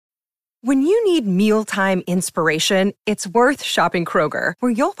When you need mealtime inspiration, it's worth shopping Kroger,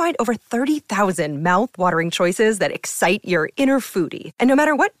 where you'll find over 30,000 mouth-watering choices that excite your inner foodie. And no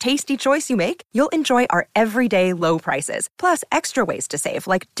matter what tasty choice you make, you'll enjoy our everyday low prices, plus extra ways to save,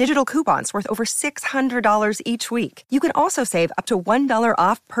 like digital coupons worth over $600 each week. You can also save up to $1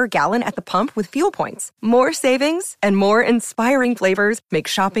 off per gallon at the pump with fuel points. More savings and more inspiring flavors make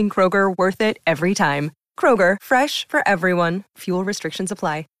shopping Kroger worth it every time. Kroger, fresh for everyone. Fuel restrictions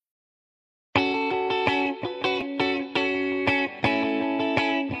apply.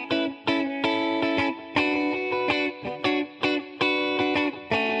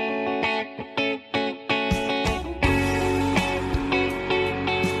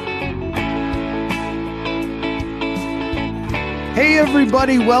 Hey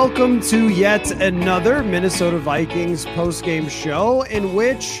everybody, welcome to yet another Minnesota Vikings postgame show in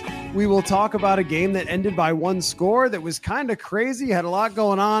which we will talk about a game that ended by one score that was kind of crazy, had a lot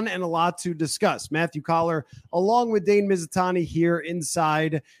going on and a lot to discuss. Matthew Collar along with Dane Mizutani here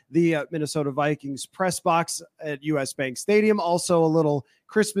inside the Minnesota Vikings press box at US Bank Stadium. Also a little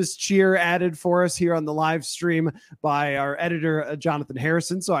Christmas cheer added for us here on the live stream by our editor, Jonathan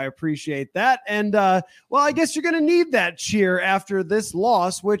Harrison. So I appreciate that. And well, I guess you're going to need that cheer after this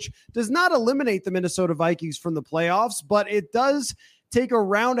loss, which does not eliminate the Minnesota Vikings from the playoffs, but it does take a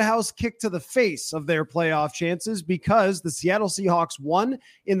roundhouse kick to the face of their playoff chances because the Seattle Seahawks won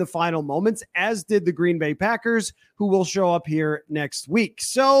in the final moments, as did the Green Bay Packers, who will show up here next week.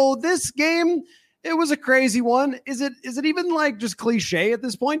 So this game, it was a crazy one. Is it even like just cliche at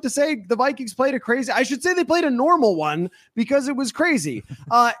this point to say the Vikings played a crazy? I should say they played a normal one because it was crazy.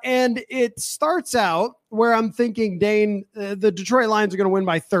 And it starts out where I'm thinking, Dane, the Detroit Lions are going to win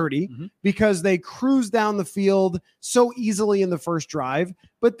by 30 because they cruised down the field so easily in the first drive.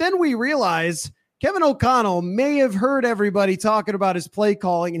 But then we realize Kevin O'Connell may have heard everybody talking about his play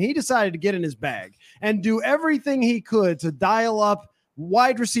calling, and he decided to get in his bag and do everything he could to dial up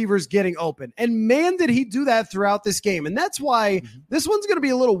wide receivers getting open. And man, did he do that throughout this game. And that's why this one's going to be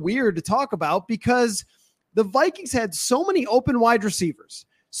a little weird to talk about, because the Vikings had so many open wide receivers,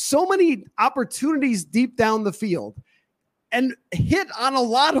 so many opportunities deep down the field, and hit on a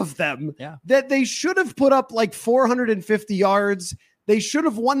lot of them that they should have put up like 450 yards. They should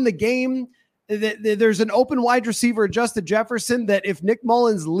have won the game. There's an open wide receiver, Justin Jefferson, that if Nick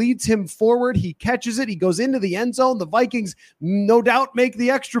Mullens leads him forward, he catches it. He goes into the end zone. The Vikings, no doubt, make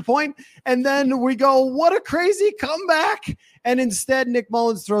the extra point. And then we go, what a crazy comeback. And instead, Nick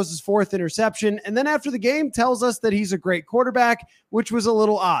Mullens throws his fourth interception. And then after the game tells us that he's a great quarterback, which was a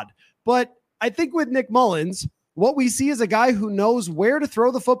little odd. But I think with Nick Mullens, what we see is a guy who knows where to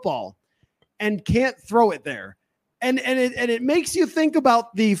throw the football and can't throw it there. And it makes you think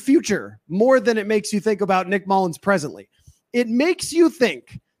about the future more than it makes you think about Nick Mullens presently. It makes you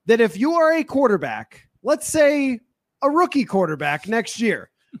think that if you are a quarterback, let's say a rookie quarterback next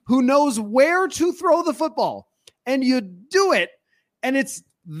year, who knows where to throw the football, and you do it, and it's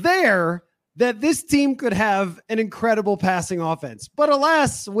there, that this team could have an incredible passing offense. But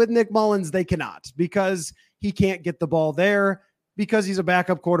alas, with Nick Mullens, they cannot, because he can't get the ball there, because he's a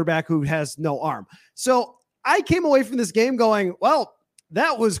backup quarterback who has no arm. So I came away from this game going, well,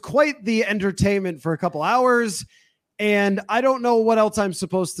 that was quite the entertainment for a couple hours, and I don't know what else I'm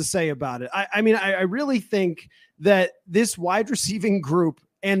supposed to say about it. I mean, I really think that this wide receiving group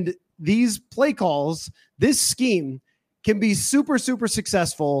and these play calls, this scheme can be super, super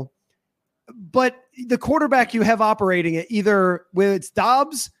successful, but the quarterback you have operating it, either when it's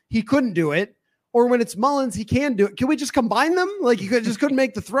Dobbs, he couldn't do it, or when it's Mullens, he can do it. Can we just combine them? Like, he just couldn't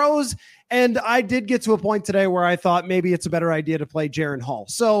make the throws. And I did get to a point today where I thought maybe it's a better idea to play Jaren Hall.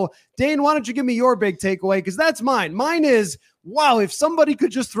 So, Dane, why don't you give me your big takeaway? Because that's mine. Mine is, wow, if somebody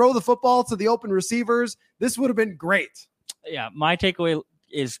could just throw the football to the open receivers, this would have been great. Yeah, my takeaway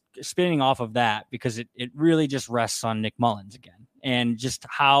is spinning off of that, because it really just rests on Nick Mullens again, and just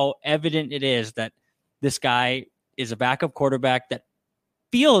how evident it is that this guy is a backup quarterback that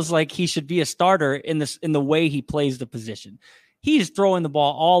feels like he should be a starter in the way he plays the position. He's throwing the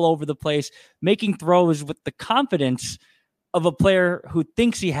ball all over the place, making throws with the confidence of a player who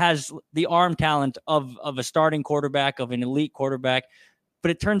thinks he has the arm talent of a starting quarterback, of an elite quarterback,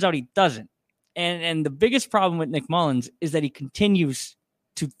 but it turns out he doesn't. And the biggest problem with Nick Mullens is that he continues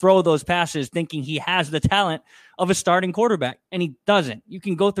to throw those passes thinking he has the talent of a starting quarterback, and he doesn't. You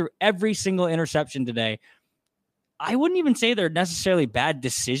can go through every single interception today. I wouldn't even say they're necessarily bad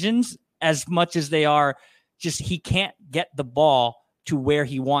decisions as much as they are just he can't get the ball to where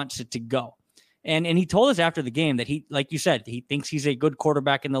he wants it to go. And he told us after the game that he, like you said, he thinks he's a good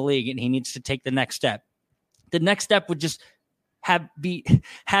quarterback in the league and he needs to take the next step. The next step would just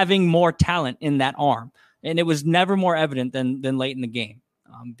having more talent in that arm. And it was never more evident than late in the game.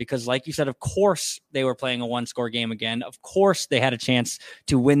 Because like you said, of course they were playing a 1-score game again. Of course they had a chance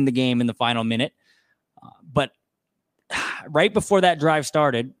to win the game in the final minute. But right before that drive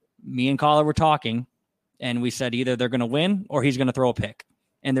started, me and Collar were talking, and we said either they're going to win or he's going to throw a pick.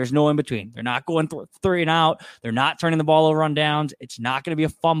 And there's no in between. They're not going 3 and out. They're not turning the ball over on downs. It's not going to be a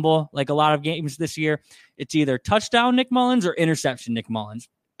fumble like a lot of games this year. It's either touchdown Nick Mullens or interception Nick Mullens.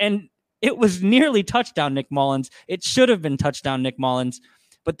 And it was nearly touchdown Nick Mullens. It should have been touchdown Nick Mullens.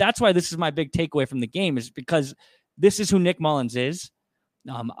 But that's why this is my big takeaway from the game, is because this is who Nick Mullens is.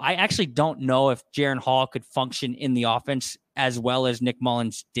 I actually don't know if Jaren Hall could function in the offense as well as Nick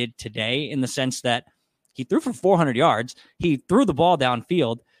Mullens did today, in the sense that he threw for 400 yards. He threw the ball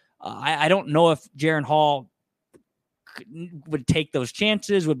downfield. I don't know if Jaren Hall would take those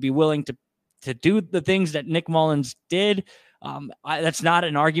chances, would be willing to do the things that Nick Mullens did. That's not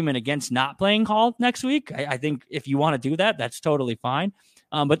an argument against not playing Hall next week. I think if you want to do that, that's totally fine.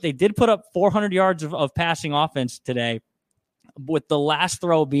 But they did put up 400 yards of passing offense today, with the last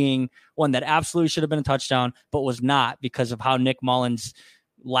throw being one that absolutely should have been a touchdown, but was not, because of how Nick Mullens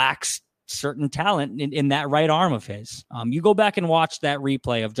lacks certain talent in that right arm of his. You go back and watch that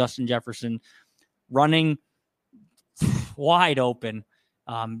replay of Justin Jefferson running wide open.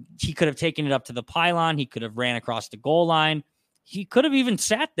 He could have taken it up to the pylon. He could have ran across the goal line. He could have even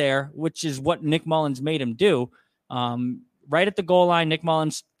sat there, which is what Nick Mullens made him do. Right at the goal line, Nick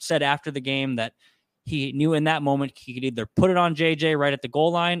Mullens said after the game that he knew in that moment he could either put it on JJ right at the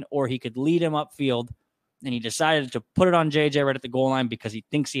goal line, or he could lead him upfield. And he decided to put it on JJ right at the goal line because he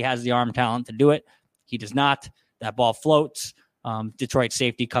thinks he has the arm talent to do it. He does not. That ball floats. Detroit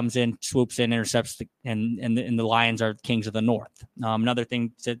safety comes in, swoops in, intercepts, and the Lions are kings of the North. Another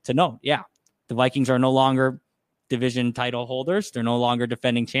thing to note, the Vikings are no longer division title holders. They're no longer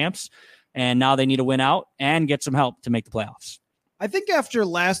defending champs. And now they need to win out and get some help to make the playoffs. I think after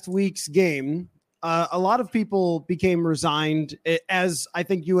last week's game, a lot of people became resigned, as I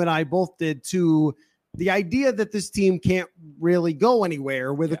think you and I both did, to the idea that this team can't really go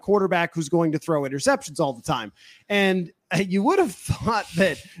anywhere with a quarterback who's going to throw interceptions all the time. And you would have thought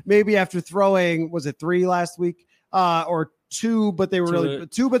that maybe after throwing, was it 3 last week, or 2, but they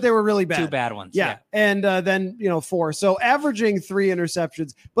were really bad. 2 bad ones. Yeah. And then, 4. So averaging 3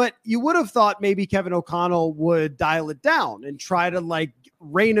 interceptions, but you would have thought maybe Kevin O'Connell would dial it down and try to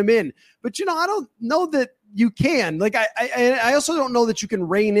rein him in. But, I don't know that you can. I also don't know that you can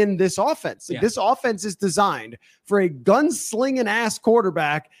rein in this offense. This offense is designed for a gunslinging ass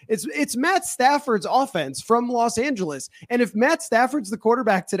quarterback. It's Matt Stafford's offense from Los Angeles. And if Matt Stafford's the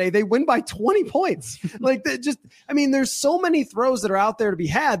quarterback today, they win by 20 points. There's so many throws that are out there to be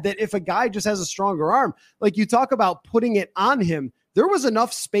had that if a guy just has a stronger arm, like you talk about putting it on him, there was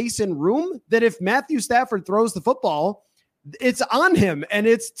enough space and room that if Matthew Stafford throws the football, it's on him and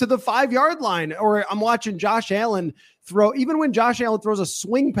it's to the 5-yard line. Or I'm watching Josh Allen throw, even when Josh Allen throws a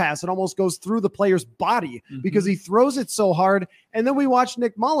swing pass, it almost goes through the player's body because he throws it so hard. And then we watch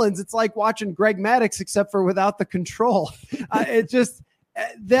Nick Mullens. It's like watching Greg Maddux, except for without the control.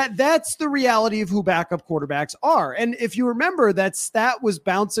 That's the reality of who backup quarterbacks are. And if you remember, that stat was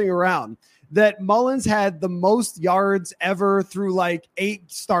bouncing around that Mullens had the most yards ever through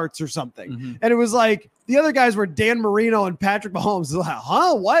 8 starts or something. And it was the other guys were Dan Marino and Patrick Mahomes.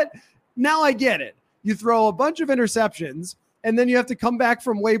 What? Now I get it. You throw a bunch of interceptions and then you have to come back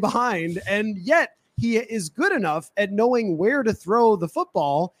from way behind. And yet he is good enough at knowing where to throw the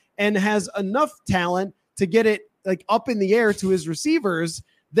football and has enough talent to get it up in the air to his receivers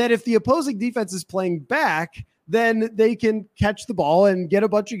that if the opposing defense is playing back, then they can catch the ball and get a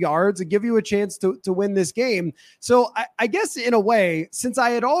bunch of yards and give you a chance to win this game. So I guess in a way, since I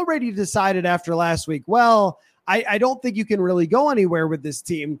had already decided after last week, I don't think you can really go anywhere with this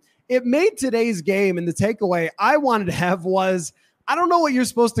team. It made today's game, and the takeaway I wanted to have was, I don't know what you're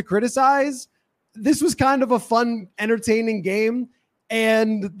supposed to criticize. This was kind of a fun, entertaining game.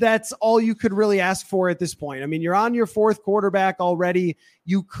 And that's all you could really ask for at this point. You're on your 4th quarterback already.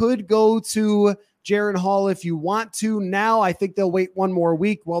 You could go to Jaren Hall if you want to. Now I think they'll wait 1 more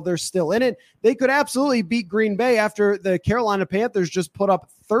week while they're still in it. They could absolutely beat Green Bay after the Carolina Panthers just put up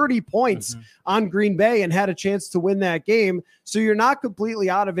 30 points on Green Bay and had a chance to win that game. So you're not completely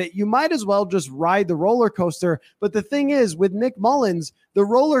out of it. You might as well just ride the roller coaster. But the thing is, with Nick Mullens, the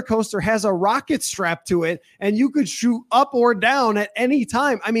roller coaster has a rocket strapped to it and you could shoot up or down at any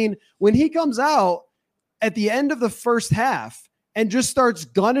time. When he comes out at the end of the first half and just starts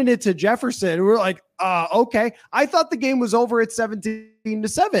gunning it to Jefferson. And we're like, okay. I thought the game was over at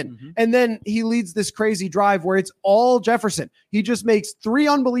 17-7. And then he leads this crazy drive where it's all Jefferson. He just makes 3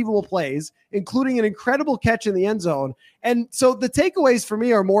 unbelievable plays, including an incredible catch in the end zone. And so the takeaways for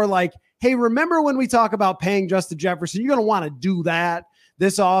me are more like, hey, remember when we talk about paying Justin Jefferson, you're going to want to do that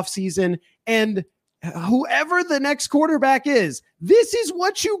this offseason. And whoever the next quarterback is, this is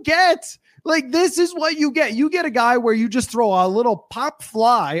what you get. Like, this is what you get. You get a guy where you just throw a little pop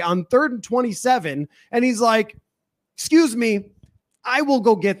fly on 3rd and 27, and he's like, excuse me, I will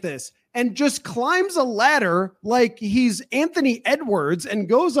go get this. And just climbs a ladder like he's Anthony Edwards and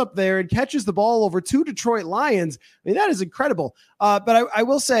goes up there and catches the ball over 2 Detroit Lions. I mean, that is incredible. But I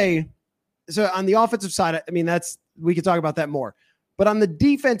will say, so on the offensive side, I mean, we could talk about that more. But on the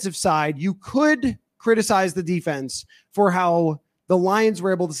defensive side, you could criticize the defense for how the Lions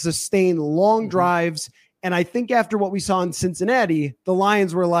were able to sustain long drives. And I think after what we saw in Cincinnati, the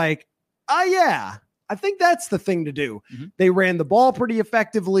Lions were like, oh yeah, I think that's the thing to do. They ran the ball pretty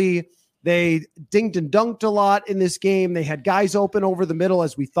effectively. They dinked and dunked a lot in this game. They had guys open over the middle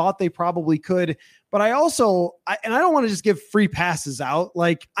as we thought they probably could. But I don't want to just give free passes out.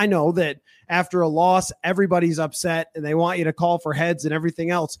 Like, I know that after a loss, everybody's upset and they want you to call for heads and everything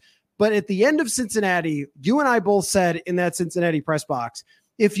else. But at the end of Cincinnati, you and I both said in that Cincinnati press box,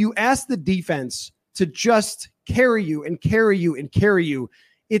 if you ask the defense to just carry you and carry you and carry you,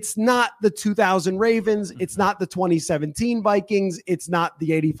 it's not the 2000 Ravens. It's not the 2017 Vikings. It's not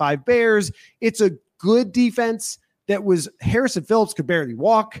the 85 Bears. It's a good defense that was Harrison Phillips could barely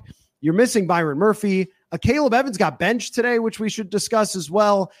walk. You're missing Byron Murphy. Caleb Evans got benched today, which we should discuss as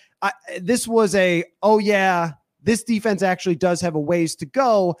well. This was this defense actually does have a ways to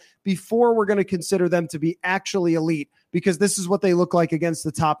go before we're going to consider them to be actually elite, because this is what they look like against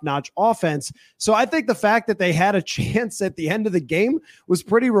the top-notch offense. So I think the fact that they had a chance at the end of the game was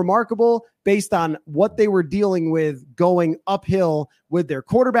pretty remarkable based on what they were dealing with going uphill with their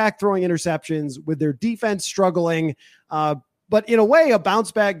quarterback throwing interceptions, with their defense struggling. But in a way, a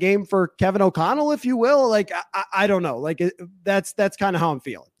bounce-back game for Kevin O'Connell, if you will. Like, I don't know. Like, that's kind of how I'm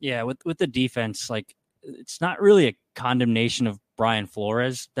feeling. Yeah, with the defense, like, it's not really a condemnation of Brian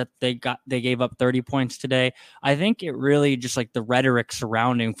Flores that they gave up 30 points today. I think it really just like the rhetoric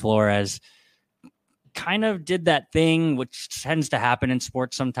surrounding Flores kind of did that thing, which tends to happen in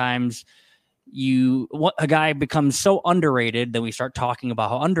sports sometimes. A guy becomes so underrated that we start talking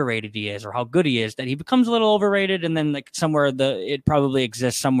about how underrated he is or how good he is, that he becomes a little overrated. And then like it probably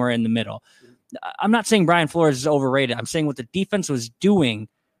exists somewhere in the middle. I'm not saying Brian Flores is overrated. I'm saying what the defense was doing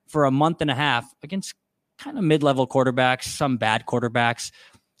for a month and a half against kind of mid-level quarterbacks, some bad quarterbacks.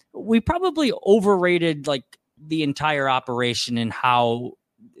 We probably overrated like the entire operation and how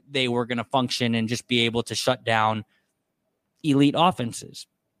they were going to function and just be able to shut down elite offenses.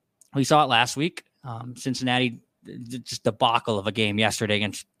 We saw it last week. Cincinnati, just debacle of a game yesterday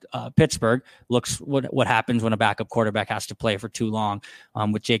against Pittsburgh. Looks what happens when a backup quarterback has to play for too long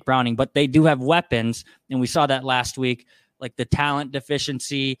with Jake Browning. But they do have weapons, and we saw that last week, like the talent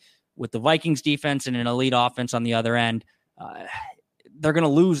deficiency with the Vikings defense and an elite offense on the other end. They're going to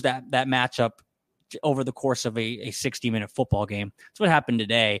lose that matchup over the course of a 60-minute football game. That's what happened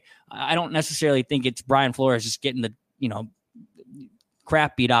today. I don't necessarily think it's Brian Flores just getting the,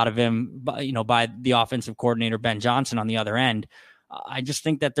 crap beat out of him by the offensive coordinator, Ben Johnson, on the other end. I just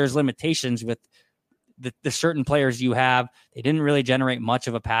think that there's limitations with the certain players you have. They didn't really generate much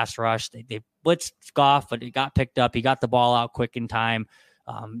of a pass rush. They blitzed Goff, but it got picked up. He got the ball out quick in time.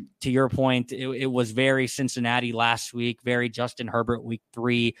 To your point, it was very Cincinnati last week, very Justin Herbert week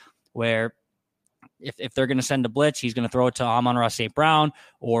 3, where if they're going to send a blitz, he's going to throw it to Amon-Ra St. Brown,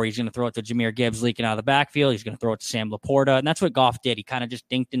 or he's going to throw it to Jahmyr Gibbs leaking out of the backfield. He's going to throw it to Sam Laporta. And that's what Goff did. He kind of just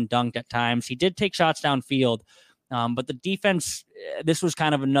dinked and dunked at times. He did take shots downfield. But the defense, this was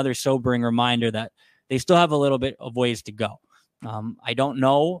kind of another sobering reminder that they still have a little bit of ways to go. I don't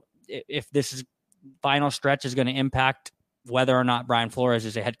know if this final stretch is going to impact whether or not Brian Flores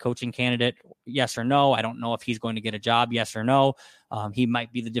is a head coaching candidate, yes or no. I don't know if he's going to get a job, yes or no. He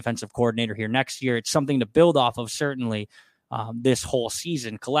might be the defensive coordinator here next year. It's something to build off of, certainly, this whole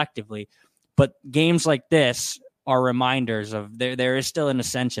season collectively. But games like this are reminders of there is still an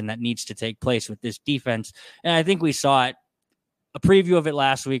ascension that needs to take place with this defense. And I think we saw it, a preview of it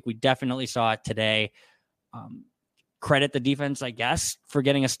last week. We definitely saw it today. Credit the defense, I guess, for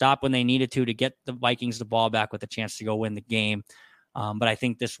getting a stop when they needed to get the Vikings the ball back with a chance to go win the game. But I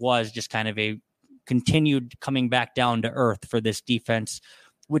think this was just kind of a continued coming back down to earth for this defense,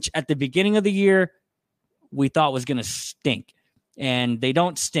 which at the beginning of the year, we thought was going to stink. And they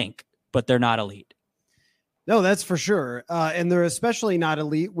don't stink, but they're not elite. No, that's for sure. And they're especially not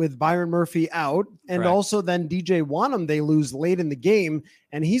elite with Byron Murphy out. And Correct. also then DJ Wanham, they lose late in the game.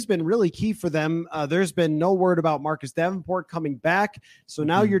 And he's been really key for them. There's been no word about Marcus Davenport coming back. So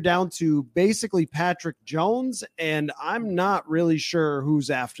now you're down to basically Patrick Jones. And I'm not really sure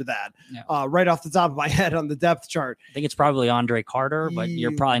who's after that. Right off the top of my head on the depth chart. I think it's probably Andre Carter, but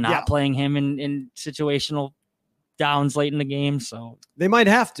you're probably not playing him in situational downs late in the game, so they might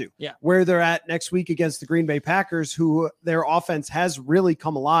have to. Yeah, where they're at next week against the Green Bay Packers, who their offense has really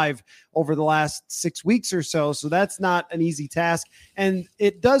come alive over the last 6 weeks or so. So that's not an easy task. And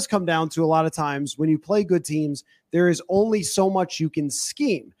it does come down to a lot of times when you play good teams, there is only so much you can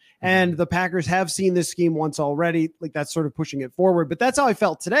scheme. And the Packers have seen this scheme once already. Like that's sort of pushing it forward. But that's how I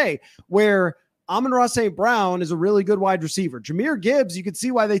felt today, where Amon-Ra St. Brown is a really good wide receiver. Jahmyr Gibbs, you could see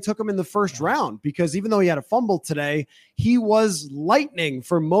why they took him in the first round, because even though he had a fumble today, he was lightning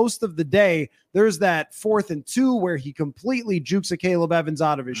for most of the day. There's that 4th and 2 where he completely jukes a Caleb Evans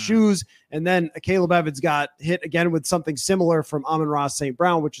out of his shoes. And then Caleb Evans got hit again with something similar from Amon-Ra St.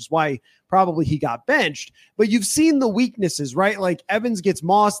 Brown, which is why probably he got benched. But you've seen the weaknesses, right? Like Evans gets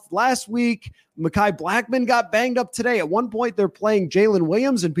mossed last week. Mekhi Blackman got banged up today. At one point, they're playing Jalen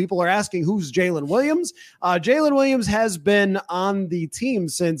Williams, and people are asking, who's Jalen Williams? Jalen Williams has been on the team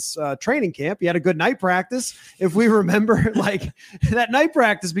since training camp. He had a good night practice. If we remember, like that night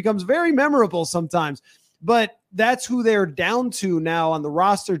practice becomes very memorable sometimes. But that's who they're down to now on the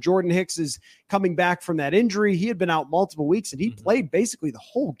roster. Jordan Hicks is coming back from that injury. He had been out multiple weeks, and he played basically the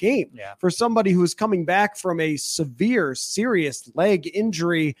whole game for somebody who was coming back from a severe, serious leg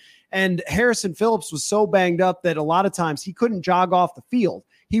injury. And Harrison Phillips was so banged up that a lot of times he couldn't jog off the field.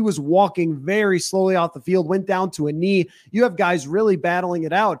 He was walking very slowly off the field, went down to a knee. You have guys really battling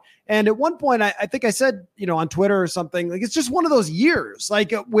it out. And at one point, I think I said, on Twitter or something, like it's just one of those years,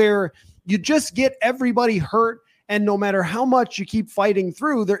 like where you just get everybody hurt. And no matter how much you keep fighting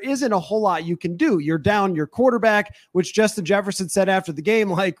through, there isn't a whole lot you can do. You're down your quarterback, which Justin Jefferson said after the game,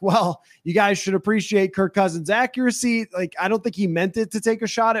 like, well, you guys should appreciate Kirk Cousins' accuracy. Like, I don't think he meant it to take a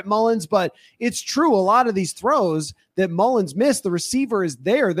shot at Mullens, but it's true. A lot of these throws that Mullens missed, the receiver is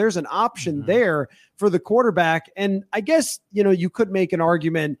there. There's an option there for the quarterback. And I guess, you could make an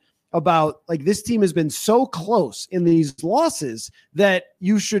argument about like this team has been so close in these losses that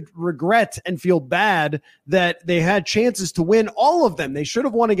you should regret and feel bad that they had chances to win all of them. They should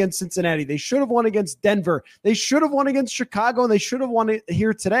have won against Cincinnati. They should have won against Denver. They should have won against Chicago, and they should have won it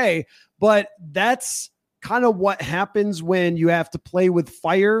here today. But that's kind of what happens when you have to play with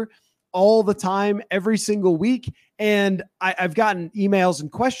fire all the time, every single week. And I've gotten emails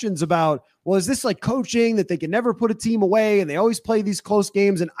and questions about, well, is this like coaching that they can never put a team away and they always play these close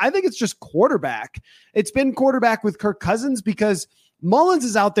games? And I think it's just quarterback. It's been quarterback with Kirk Cousins because Mullens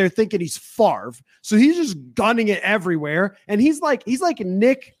is out there thinking he's Favre. So he's just gunning it everywhere. And he's like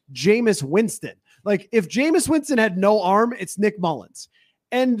Nick Jameis Winston. Like if Jameis Winston had no arm, it's Nick Mullens.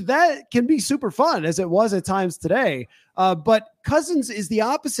 And that can be super fun, as it was at times today. But Cousins is the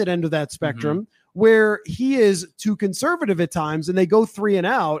opposite end of that spectrum, where he is too conservative at times and they go 3 and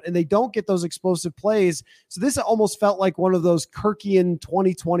out and they don't get those explosive plays. So this almost felt like one of those Kirkian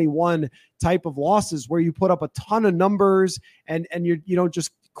 2021 type of losses where you put up a ton of numbers and you don't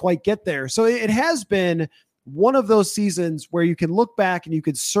just quite get there. So it has been one of those seasons where you can look back and you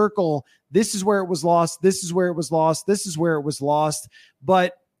could circle, this is where it was lost. This is where it was lost. This is where it was lost.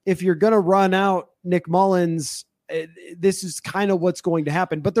 But if you're going to run out Nick Mullens, this is kind of what's going to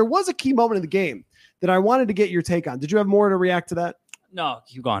happen. But there was a key moment in the game that I wanted to get your take on. Did you have more to react to that? No,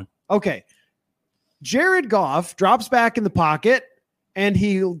 keep going. Okay. Jared Goff drops back in the pocket and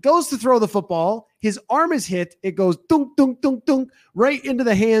he goes to throw the football. His arm is hit. It goes dunk, dunk, dunk, dunk right into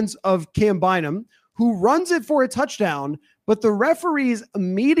the hands of Cam Bynum, who runs it for a touchdown, but the referees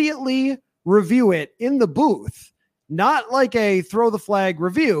immediately review it in the booth, not like a throw the flag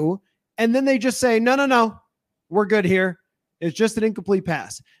review. And then they just say, no, we're good here. It's just an incomplete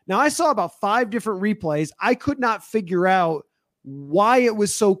pass. Now, I saw about 5 different replays. I could not figure out why it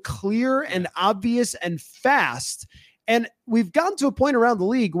was so clear and obvious and fast. And we've gotten to a point around the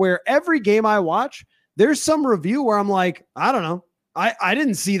league where every game I watch, there's some review where I'm like, I don't know. I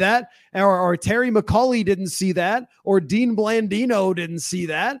didn't see that, or Terry McCauley didn't see that, or Dean Blandino didn't see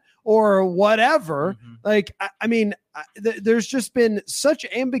that, or whatever. Like, I mean, there's just been such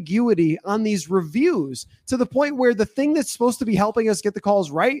ambiguity on these reviews to the point where the thing that's supposed to be helping us get the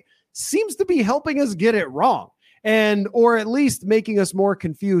calls right seems to be helping us get it wrong, or at least making us more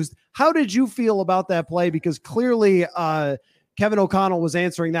confused. How did you feel about that play? Because clearly Kevin O'Connell was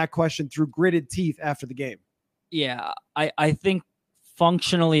answering that question through gritted teeth after the game. Yeah, I think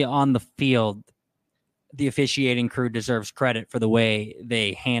functionally on the field, the officiating crew deserves credit for the way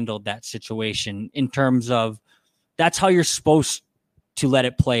they handled that situation, in terms of that's how you're supposed to let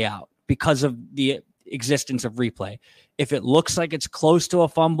it play out because of the existence of replay. If it looks like it's close to a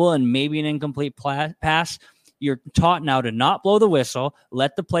fumble and maybe an incomplete pass, you're taught now to not blow the whistle,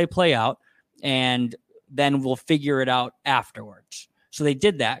 let the play out, and then we'll figure it out afterwards. So they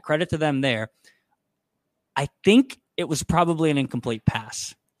did that. Credit to them there. I think it was probably an incomplete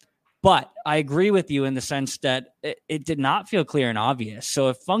pass. But I agree with you in the sense that it did not feel clear and obvious. So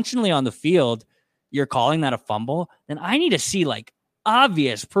if functionally on the field you're calling that a fumble, then I need to see like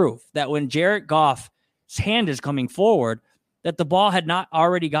obvious proof that when Jared Goff's hand is coming forward, that the ball had not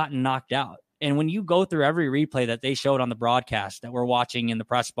already gotten knocked out. And when you go through every replay that they showed on the broadcast that we're watching in the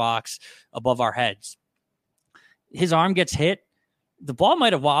press box above our heads, his arm gets hit. The ball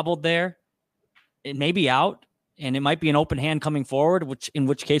might have wobbled there. It may be out, and it might be an open hand coming forward, in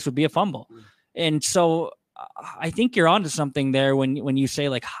which case would be a fumble. And so I think you're onto something there when you say,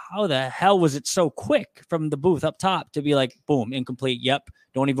 like, how the hell was it so quick from the booth up top to be like, boom, incomplete. Yep.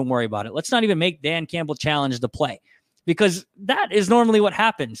 Don't even worry about it. Let's not even make Dan Campbell challenge the play, because that is normally what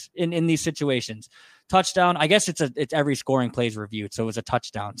happens in these situations. Touchdown. I guess it's every scoring plays reviewed. So it was a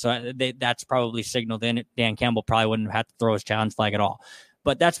touchdown. So that's probably signaled in. Dan Campbell probably wouldn't have had to throw his challenge flag at all.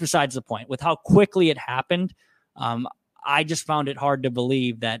 But that's besides the point. With how quickly it happened, I just found it hard to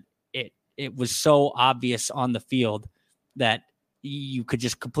believe that it was so obvious on the field that you could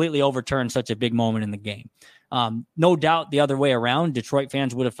just completely overturn such a big moment in the game. No doubt the other way around, Detroit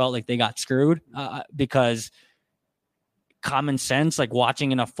fans would have felt like they got screwed because common sense, like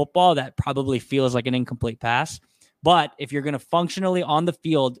watching enough football, that probably feels like an incomplete pass. But if you're going to functionally on the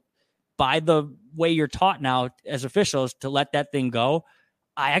field by the way you're taught now as officials to let that thing go,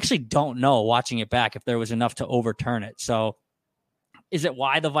 I actually don't know, watching it back, if there was enough to overturn it. So is it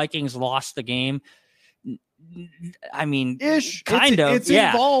why the Vikings lost the game? I mean, kind of. It's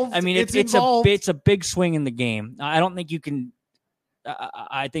yeah. involved. I mean, it's a big swing in the game. I don't think you can.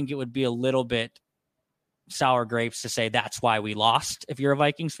 I think it would be a little bit sour grapes to say that's why we lost if you're a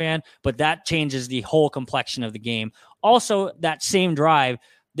Vikings fan, but that changes the whole complexion of the game. Also, that same drive,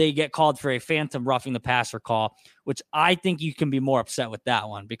 they get called for a phantom roughing the passer call, which I think you can be more upset with that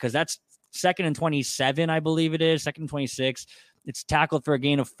one, because that's 2nd and 27, I believe it is, 2nd and 26. It's tackled for a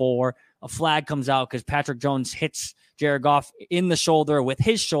gain of 4. A flag comes out because Patrick Jones hits Jared Goff in the shoulder with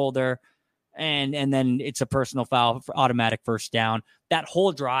his shoulder, and then it's a personal foul for automatic first down. That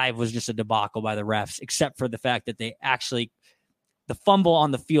whole drive was just a debacle by the refs, except for the fact that they actually, the fumble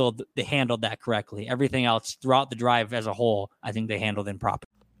on the field, they handled that correctly. Everything else throughout the drive as a whole, I think they handled improperly.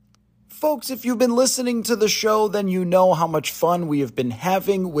 Folks, if you've been listening to the show, then you know how much fun we have been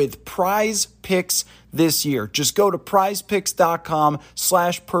having with Prize Picks this year. Just go to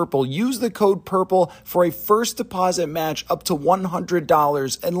prizepicks.com/purple. Use the code PURPLE for a first deposit match up to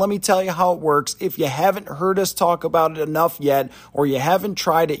 $100. And let me tell you how it works. If you haven't heard us talk about it enough yet, or you haven't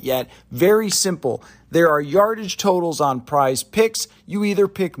tried it yet, very simple. There are yardage totals on Prize Picks. You either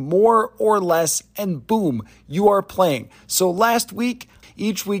pick more or less, and boom, you are playing. So last week,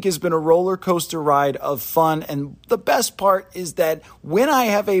 each week has been a roller coaster ride of fun, and the best part is that when I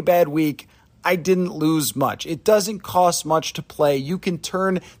have a bad week, I didn't lose much. It doesn't cost much to play. You can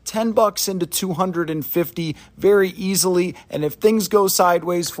turn $10 into $250 very easily, and if things go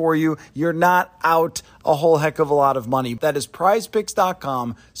sideways for you, you're not out a whole heck of a lot of money. That is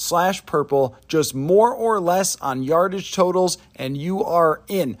prizepicks.com/purple. Just more or less on yardage totals, and you are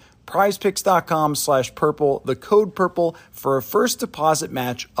in. prizepicks.com/purple, the code PURPLE for a first deposit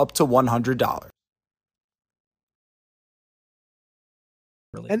match up to $100.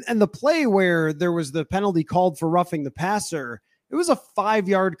 And the play where there was the penalty called for roughing the passer, it was a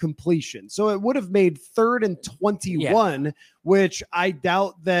 5-yard completion. So it would have made 3rd and 21, which I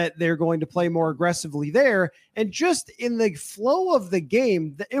doubt that they're going to play more aggressively there. And just in the flow of the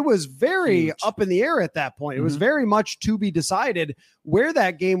game, it was very up in the air at that point. It was very much to be decided where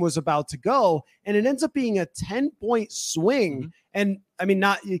that game was about to go. And it ends up being a 10-point swing. And I mean,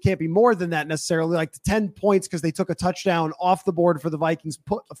 it can't be more than that necessarily, like the 10 points, because they took a touchdown off the board for the Vikings,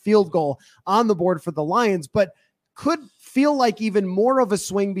 put a field goal on the board for the Lions, but could feel like even more of a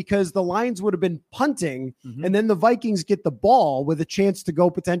swing because the Lions would have been punting, and then the Vikings get the ball with a chance to go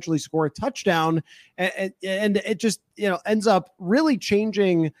potentially score a touchdown. And it just, ends up really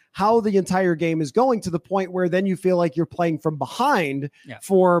changing how the entire game is going, to the point where then you feel like you're playing from behind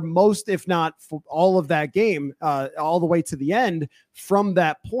for most, if not for all of that game, all the way to the end from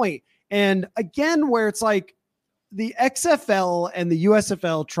that point. And again, where it's like the XFL and the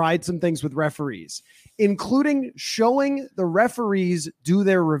USFL tried some things with referees, including showing the referees do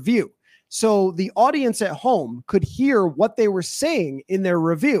their review. so the audience at home could hear what they were saying in their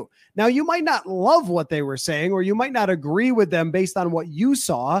review. Now, you might not love what they were saying, or you might not agree with them based on what you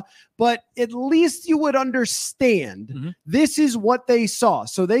saw, but at least you would understand this is what they saw.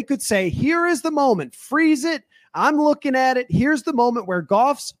 So they could say, here is the moment, freeze it. I'm looking at it. Here's the moment where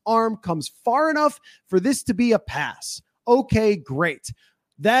Goff's arm comes far enough for this to be a pass. Okay, great.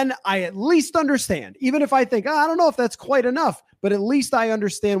 Then I at least understand, even if I think, I don't know if that's quite enough, but at least I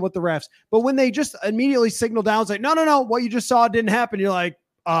understand what the refs. But when they just immediately signal down, it's like, no, what you just saw didn't happen. You're like,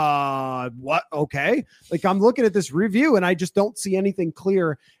 what? Okay. Like, I'm looking at this review and I just don't see anything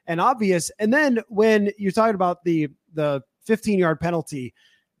clear and obvious. And then when you're talking about the 15-yard penalty,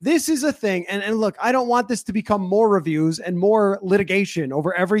 this is a thing. And look, I don't want this to become more reviews and more litigation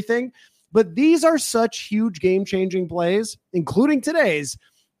over everything, but these are such huge game-changing plays, including today's,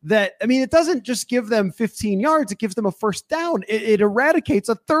 that, I mean, it doesn't just give them 15 yards. It gives them a first down. It eradicates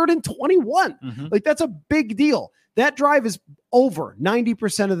a 3rd and 21. Like, that's a big deal. That drive is over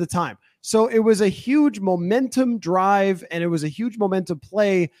 90% of the time. So it was a huge momentum drive, and it was a huge momentum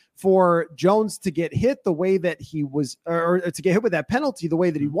play for Jones to get hit the way that he was, or to get hit with that penalty the way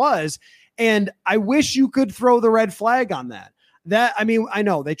that he was. And I wish you could throw the red flag on that. I mean, I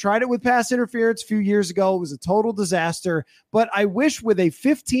know they tried it with pass interference a few years ago. It was a total disaster, but I wish with a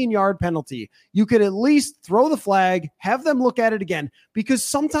 15-yard penalty, you could at least throw the flag, have them look at it again, because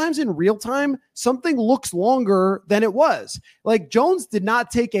sometimes in real time, something looks longer than it was. Like, Jones did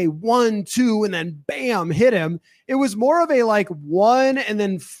not take a 1-2 and then bam, hit him. It was more of a like 1 and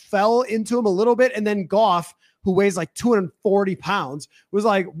then fell into him a little bit. And then Goff, who weighs like 240 pounds, was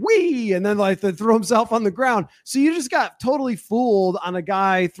like, wee, and then like threw himself on the ground. So you just got totally fooled on a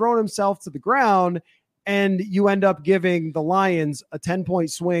guy throwing himself to the ground, and you end up giving the Lions a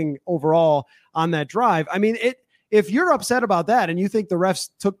 10-point swing overall on that drive. I mean, if you're upset about that and you think the refs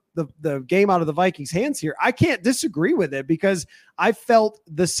took the game out of the Vikings' hands here, I can't disagree with it, because I felt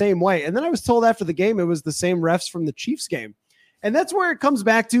the same way. And then I was told after the game it was the same refs from the Chiefs game. And that's where it comes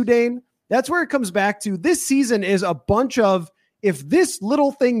back to, Dane. That's where it comes back to. This season is a bunch of, if this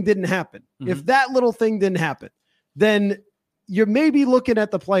little thing didn't happen, if that little thing didn't happen, then you're maybe looking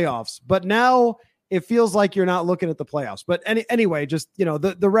at the playoffs. But now it feels like you're not looking at the playoffs. But anyway, just,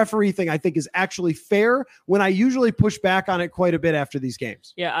 the referee thing I think is actually fair, when I usually push back on it quite a bit after these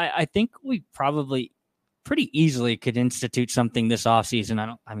games. Yeah, I think we probably pretty easily could institute something this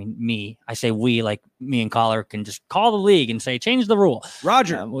offseason. I say we, like me and Collar, can just call the league and say, change the rule.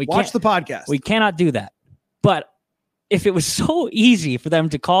 Roger, watch the podcast. We cannot do that. But if it was so easy for them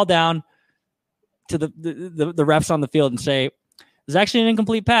to call down to the refs on the field and say, there's actually an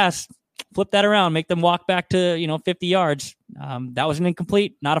incomplete pass, flip that around, make them walk back to, 50 yards. That was an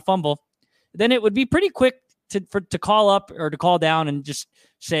incomplete, not a fumble. Then it would be pretty quick to call up or to call down and just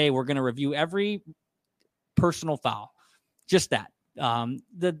say, we're going to review every personal foul. Just that.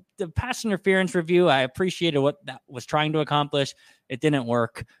 The pass interference review, I appreciated what that was trying to accomplish. It didn't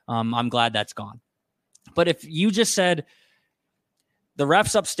work. I'm glad that's gone. But if you just said the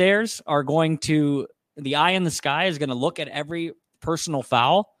refs upstairs are going to, the eye in the sky is going to look at every personal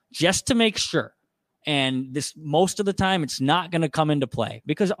foul just to make sure. And this, most of the time, it's not going to come into play,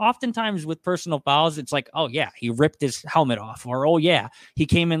 because oftentimes with personal fouls, it's like, oh yeah, he ripped his helmet off, or oh yeah, he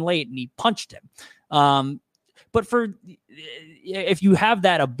came in late and he punched him. But if you have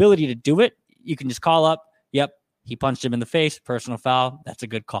that ability to do it, you can just call up, yep, he punched him in the face, personal foul, that's a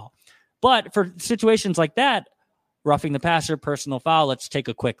good call. But for situations like that, roughing the passer, personal foul, let's take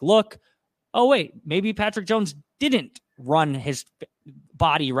a quick look. Oh wait, maybe Patrick Jones didn't run his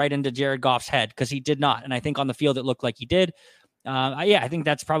body right into Jared Goff's head, because he did not. And I think on the field it looked like he did. I think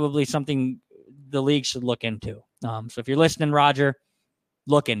that's probably something the league should look into. So if you're listening, Roger,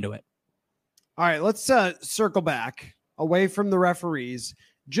 look into it. All right, let's circle back away from the referees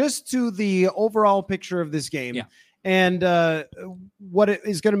just to the overall picture of this game. Yeah. And what it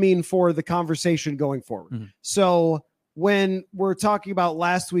is going to mean for the conversation going forward. So when we're talking about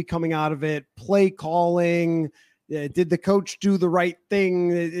last week coming out of it, play calling, did the coach do the right thing,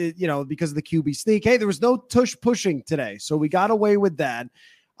 because of the QB sneak? Hey, there was no tush pushing today, so we got away with that.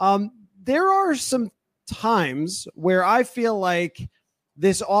 There are some times where I feel like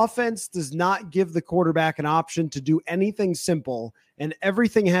this offense does not give the quarterback an option to do anything simple, and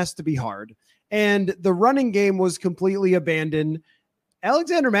everything has to be hard. And the running game was completely abandoned.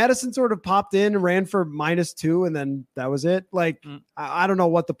 Alexander Mattison sort of popped in and ran for -2, and then that was it. Like, I don't know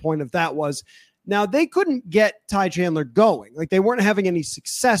what the point of that was. Now, they couldn't get Ty Chandler going. Like, they weren't having any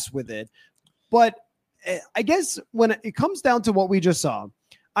success with it. But I guess when it comes down to what we just saw,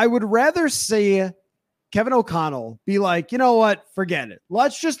 I would rather see Kevin O'Connell be like, you know what, forget it.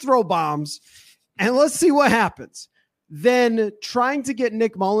 Let's just throw bombs and let's see what happens. Then trying to get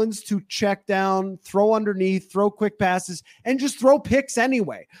Nick Mullens to check down, throw underneath, throw quick passes, and just throw picks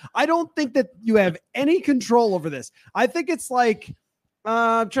anyway. I don't think that you have any control over this. I think it's like,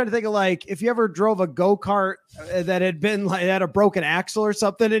 I'm trying to think of like if you ever drove a go-kart that had been like had a broken axle or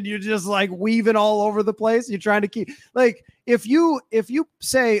something and you're just like weaving all over the place. You're trying to keep like if you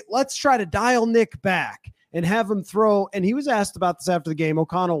say, let's try to dial Nick back and have him throw. And he was asked about this after the game.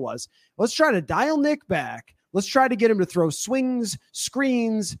 O'Connell was, let's try to dial Nick back. Let's try to get him to throw swings,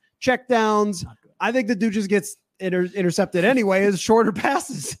 screens, check downs. I think the dude just gets intercepted anyway as shorter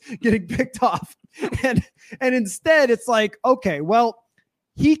passes getting picked off. And instead it's like, okay, well,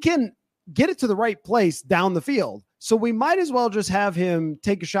 he can get it to the right place down the field. So we might as well just have him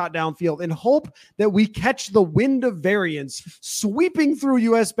take a shot downfield and hope that we catch the wind of variance sweeping through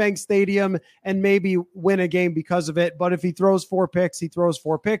US Bank Stadium and maybe win a game because of it. But if he throws 4 picks, he throws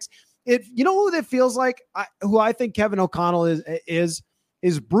 4 picks. You know who that feels like? Who I think Kevin O'Connell is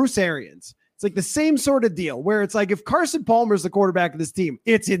Bruce Arians. It's like the same sort of deal where it's like if Carson Palmer is the quarterback of this team,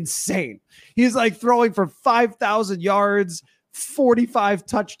 it's insane. He's like throwing for 5,000 yards, 45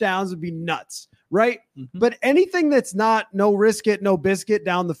 touchdowns would be nuts, right? Mm-hmm. But anything that's not no risk it, no biscuit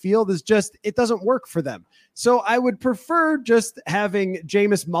down the field is just, it doesn't work for them. So I would prefer just having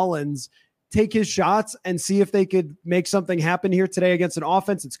Jameis Mullens take his shots and see if they could make something happen here today against an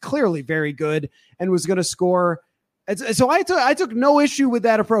offense that's clearly very good and was going to score. And so I took no issue with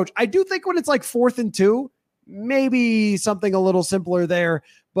that approach. I do think when it's like 4th and 2, maybe something a little simpler there.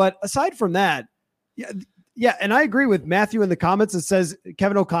 But aside from that, yeah, and I agree with Matthew in the comments that says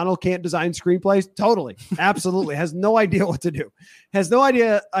Kevin O'Connell can't design screenplays. Totally. Absolutely. Has no idea what to do. Has no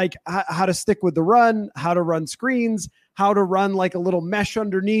idea like how to stick with the run, how to run screens, how to run like a little mesh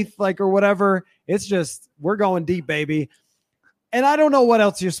underneath, like, or whatever. It's just, we're going deep, baby. And I don't know what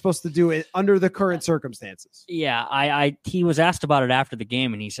else you're supposed to do under the current circumstances. Yeah, he was asked about it after the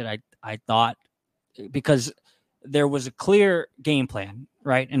game, and he said, I thought, because there was a clear game plan,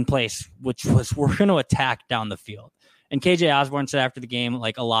 right, in place, which was we're going to attack down the field. And KJ Osborne said after the game,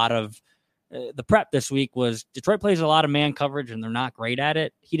 like a lot of the prep this week was Detroit plays a lot of man coverage, and they're not great at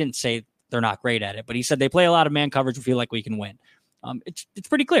it. He didn't say they're not great at it, but he said they play a lot of man coverage and feel like we can win. It's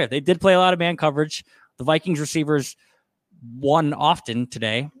pretty clear. They did play a lot of man coverage. The Vikings receivers won often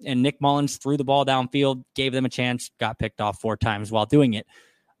today, and Nick Mullens threw the ball downfield, gave them a chance, got picked off 4 times while doing it.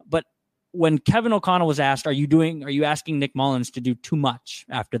 But when Kevin O'Connell was asked, are you asking Nick Mullens to do too much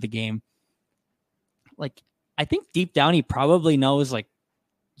after the game? Like, I think deep down he probably knows, like,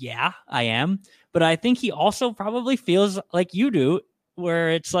 yeah, I am. But I think he also probably feels like you do, where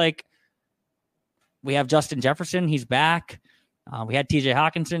it's like, we have Justin Jefferson, he's back. We had TJ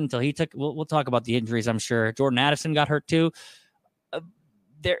Hawkinson until he took, we'll talk about the injuries, I'm sure. Jordan Addison got hurt too.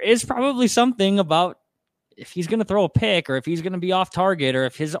 There is probably something about if he's going to throw a pick or if he's going to be off target or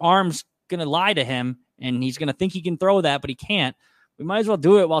if his arm's going to lie to him and he's going to think he can throw that, but he can't. We might as well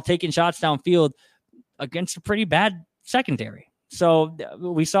do it while taking shots downfield against a pretty bad secondary. So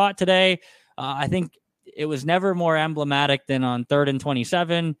we saw it today. I think it was never more emblematic than on 3rd and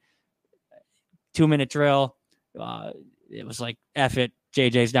 27, 2-minute drill. It was like, F it,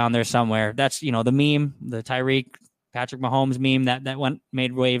 JJ's down there somewhere. That's, the meme, the Tyreek, Patrick Mahomes meme that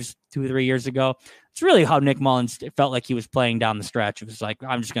made waves 2 or 3 years ago. It's really how Nick Mullens felt like he was playing down the stretch. It was like,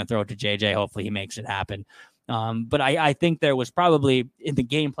 I'm just going to throw it to JJ. Hopefully he makes it happen. But I think there was probably in the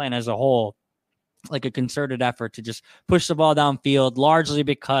game plan as a whole, like a concerted effort to just push the ball downfield, largely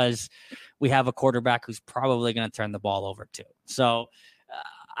because we have a quarterback who's probably going to turn the ball over too. So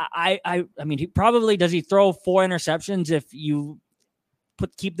I mean, he probably, does he throw 4 interceptions if you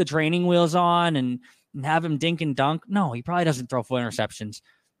keep the training wheels on and have him dink and dunk? No, he probably doesn't throw 4 interceptions,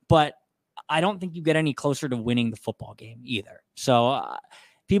 but I don't think you get any closer to winning the football game either. So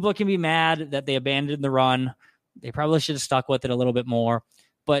people can be mad that they abandoned the run. They probably should have stuck with it a little bit more,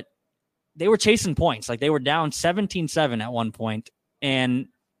 but they were chasing points. Like, they were down 17-7 at one point, and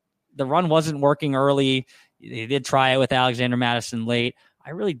the run wasn't working early. They did try it with Alexander Mattison late. I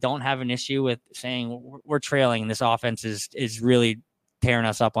really don't have an issue with saying we're trailing. This offense is really tearing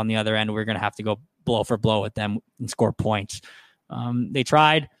us up on the other end. We're going to have to go blow for blow with them and score points. They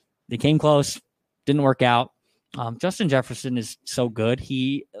tried. They came close. Didn't work out. Justin Jefferson is so good.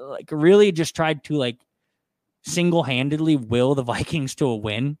 He really just tried to single-handedly will the Vikings to a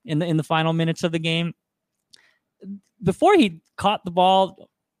win in the final minutes of the game. Before he caught the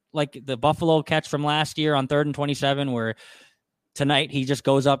ball, like the Buffalo catch from last year on 3rd and 27, where tonight he just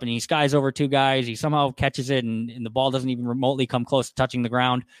goes up and he skies over 2 guys. He somehow catches it and the ball doesn't even remotely come close to touching the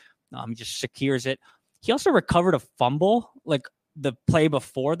ground. He just secures it. he also recovered a fumble, like the play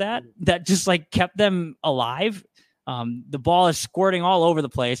before that just like kept them alive. The ball is squirting all over the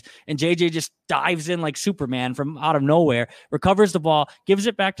place, and JJ just dives in like Superman from out of nowhere, recovers the ball, gives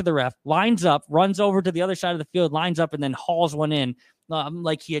it back to the ref, lines up, runs over to the other side of the field, lines up, and then hauls one in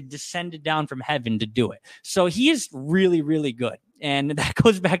like he had descended down from heaven to do it. So he is really, really good. And that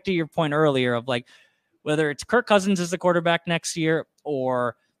goes back to your point earlier of like, whether it's Kirk Cousins as the quarterback next year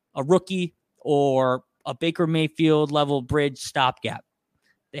or a rookie or a Baker Mayfield level bridge stopgap,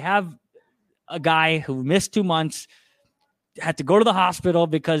 they have a guy who missed 2 months, had to go to the hospital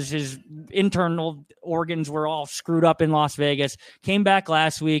because his internal organs were all screwed up in Las Vegas, came back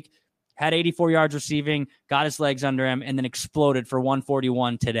last week, had 84 yards receiving, got his legs under him, and then exploded for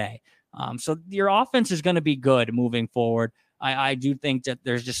 141 today. So your offense is going to be good moving forward. I do think that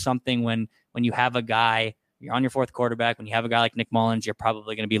there's just something when you have a guy, you're on your fourth quarterback, when you have a guy like Nick Mullens, you're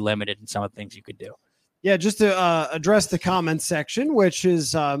probably going to be limited in some of the things you could do. Yeah, just to address the comments section, which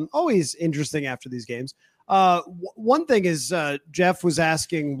is always interesting after these games. One thing is Jeff was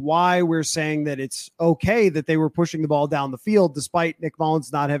asking why we're saying that it's okay that they were pushing the ball down the field despite Nick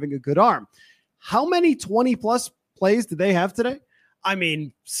Mullens not having a good arm. How many 20-plus plays did they have today? I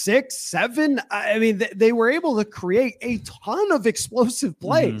mean, 6, 7. I mean, they were able to create a ton of explosive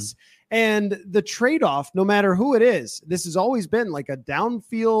plays. And the trade-off, no matter who it is, this has always been like a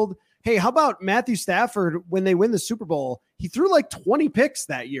downfield. Hey, how about Matthew Stafford when they win the Super Bowl? He threw like 20 picks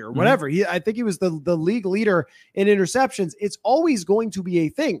that year, whatever. I think he was the league leader in interceptions. It's always going to be a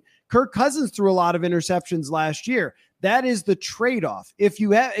thing. Kirk Cousins threw a lot of interceptions last year. That is the trade-off. If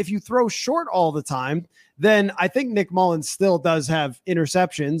you throw short all the time, then I think Nick Mullens still does have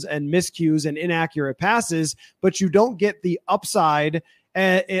interceptions and miscues and inaccurate passes, but you don't get the upside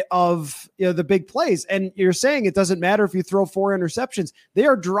of the big plays. And you're saying it doesn't matter if you throw 4 interceptions. They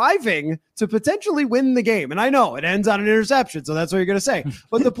are driving to potentially win the game. And I know it ends on an interception, so that's what you're going to say.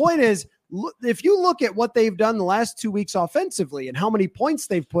 But the point is, if you look at what they've done the last 2 weeks offensively and how many points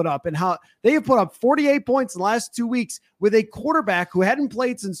they've put up, and how they have put up 48 points in the last 2 weeks with a quarterback who hadn't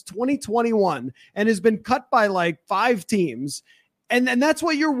played since 2021 and has been cut by like 5 teams. And that's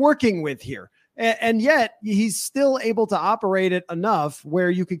what you're working with here. And yet he's still able to operate it enough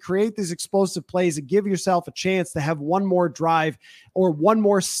where you could create these explosive plays and give yourself a chance to have one more drive or one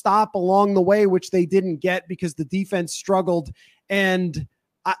more stop along the way, which they didn't get because the defense struggled. And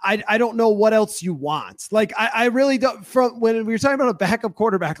I don't know what else you want. Like, I really don't. From when we were talking about a backup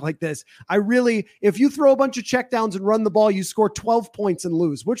quarterback like this, if you throw a bunch of checkdowns and run the ball, you score 12 points and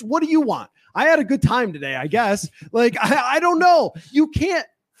lose. What do you want? I had a good time today, I guess. Like, I don't know. You can't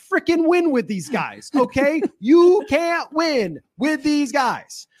freaking win with these guys. Okay. You can't win with these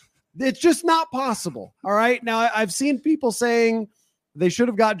guys. It's just not possible. All right. Now I've seen people saying they should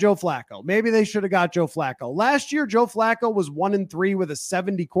have got Joe Flacco. Maybe they should have got Joe Flacco. Last year, Joe Flacco was 1-3 with a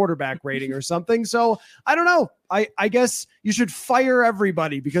 70 quarterback rating or something. So I don't know. I guess you should fire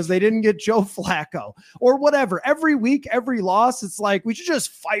everybody because they didn't get Joe Flacco or whatever. Every week, every loss, it's like, we should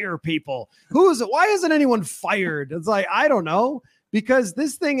just fire people. Why isn't anyone fired? It's like, I don't know. Because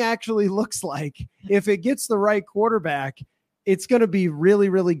this thing actually looks like if it gets the right quarterback, it's going to be really,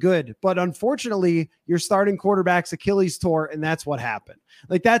 really good. But unfortunately, your starting quarterback's Achilles tore, and that's what happened.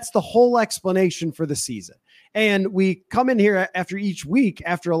 Like, that's the whole explanation for the season. And we come in here after each week,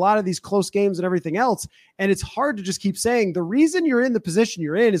 after a lot of these close games and everything else, and it's hard to just keep saying the reason you're in the position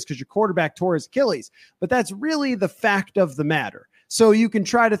you're in is because your quarterback tore his Achilles. But that's really the fact of the matter. So you can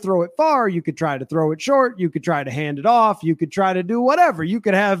try to throw it far. You could try to throw it short. You could try to hand it off. You could try to do whatever. You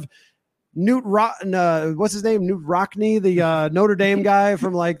could have what's his name? Newt Rockney, the Notre Dame guy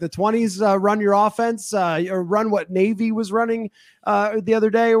from like the 20s, run your offense, or run what Navy was running the other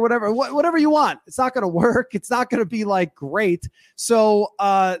day or whatever. Whatever you want. It's not going to work. It's not going to be like great. So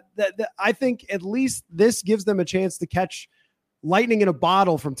I think at least this gives them a chance to catch lightning in a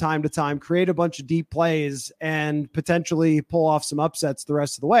bottle from time to time, create a bunch of deep plays, and potentially pull off some upsets the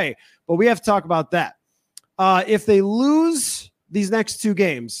rest of the way. But we have to talk about that. If they lose these next 2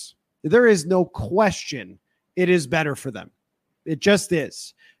 games, there is no question it is better for them. It just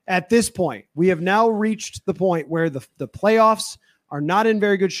is. At this point, we have now reached the point where the playoffs are not in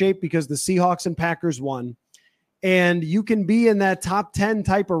very good shape because the Seahawks and Packers won. And you can be in that top 10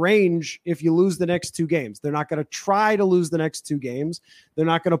 type of range if you lose the next 2 games. They're not going to try to lose the next 2 games. They're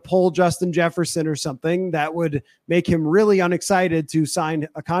not going to pull Justin Jefferson or something that would make him really unexcited to sign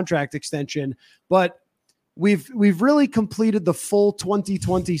a contract extension. But we've really completed the full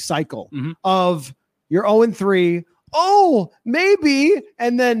 2020 cycle of you're 0-3. oh, maybe.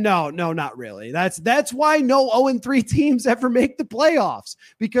 And then no, not really. That's why no 0-3 teams ever make the playoffs,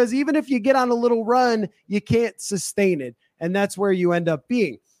 because even if you get on a little run, you can't sustain it. And that's where you end up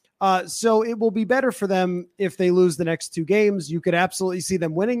being. So it will be better for them if they lose the next 2 games. You could absolutely see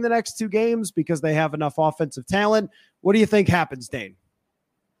them winning the next 2 games because they have enough offensive talent. What do you think happens, Dane?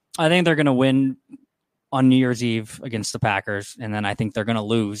 I think they're going to win on New Year's Eve against the Packers, and then I think they're going to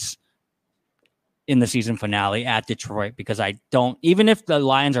lose in the season finale at Detroit, because I don't, even if the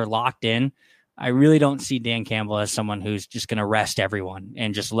Lions are locked in, I really don't see Dan Campbell as someone who's just going to rest everyone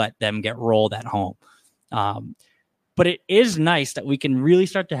and just let them get rolled at home. But it is nice that we can really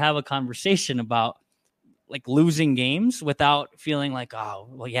start to have a conversation about like losing games without feeling like, oh,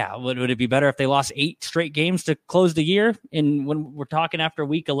 well, yeah, would it be better if they lost 8 straight games to close the year? And when we're talking after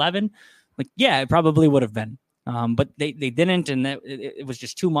week 11, like, yeah, it probably would have been. But they didn't, and it was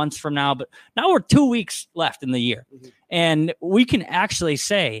just 2 months from now. But now we're 2 weeks left in the year. Mm-hmm. And we can actually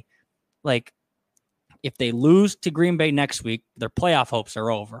say, like, if they lose to Green Bay next week, their playoff hopes are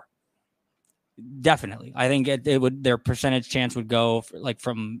over. Definitely. I think it would, their percentage chance would go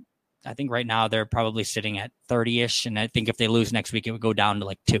from, I think right now they're probably sitting at 30-ish. And I think if they lose next week, it would go down to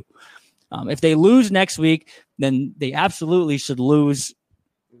like 2. If they lose next week, then they absolutely should lose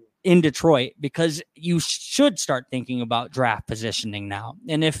in Detroit, because you should start thinking about draft positioning now.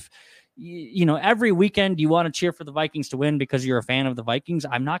 And if, every weekend you want to cheer for the Vikings to win because you're a fan of the Vikings,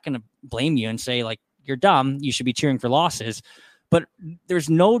 I'm not going to blame you and say, like, you're dumb. You should be cheering for losses. But there's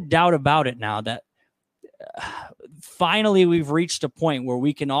no doubt about it now that finally we've reached a point where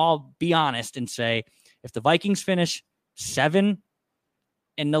we can all be honest and say, if the Vikings finish 7-10,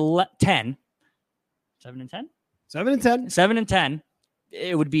 7-10, 7-10,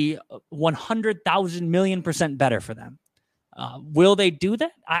 it would be 100,000 million% better for them. Will they do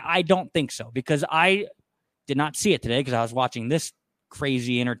that? I don't think so, because I did not see it today because I was watching this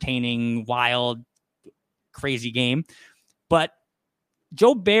crazy, entertaining, wild, crazy game. But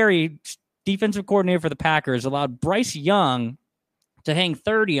Joe Barry, defensive coordinator for the Packers, allowed Bryce Young to hang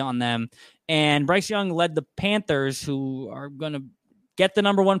 30 on them. And Bryce Young led the Panthers, who are going to get the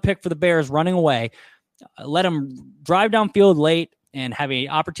number 1 pick for the Bears, running away. Let him drive downfield late and have an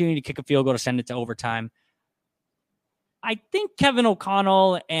opportunity to kick a field goal to send it to overtime. I think Kevin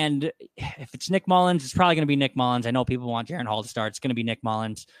O'Connell, and if it's Nick Mullens, it's probably going to be Nick Mullens. I know people want Jaren Hall to start. It's going to be Nick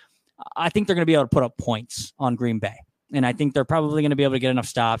Mullens. I think they're going to be able to put up points on Green Bay. And I think they're probably going to be able to get enough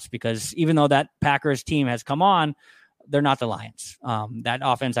stops, because even though that Packers team has come on, they're not the Lions. That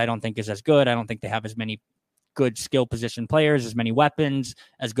offense, I don't think, is as good. I don't think they have as many good skill position players, as many weapons,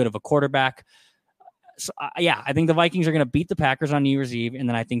 as good of a quarterback. So, I think the Vikings are going to beat the Packers on New Year's Eve, and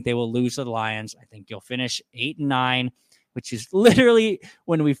then I think they will lose to the Lions. I think you'll finish 8-9, which is literally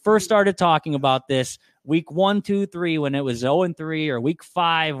when we first started talking about this, week 1, 2, 3, when it was 0-3, or week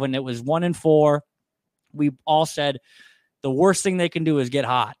 5 when it was 1-4. We all said the worst thing they can do is get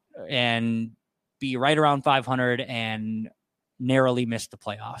hot and be right around 500 and narrowly miss the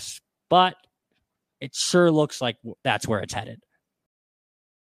playoffs. But it sure looks like that's where it's headed.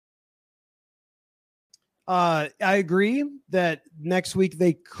 I agree that next week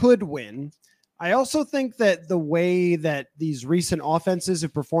they could win. I also think that the way that these recent offenses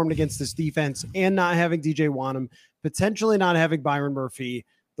have performed against this defense, and not having DJ Wanham, potentially not having Byron Murphy,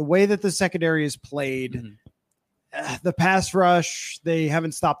 the way that the secondary is played, the pass rush, they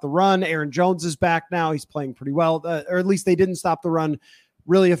haven't stopped the run. Aaron Jones is back now. He's playing pretty well, or at least they didn't stop the run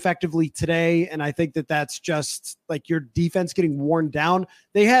really effectively today. And I think that that's just like your defense getting worn down.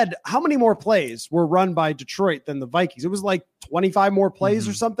 They had, how many more plays were run by Detroit than the Vikings? It was like 25 more plays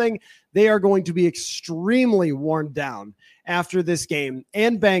or something. They are going to be extremely worn down after this game,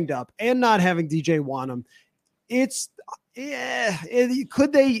 and banged up, and not having DJ Wanham.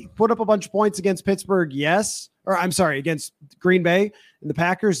 Could they put up a bunch of points against Pittsburgh? Yes. Or I'm sorry, against Green Bay and the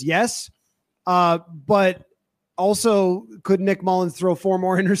Packers? Yes. But also, could Nick Mullens throw 4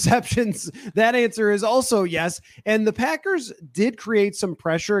 more interceptions? That answer is also yes. And the Packers did create some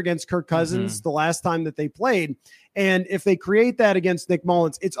pressure against Kirk Cousins the last time that they played. And if they create that against Nick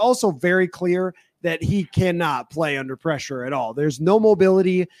Mullens, it's also very clear that he cannot play under pressure at all. There's no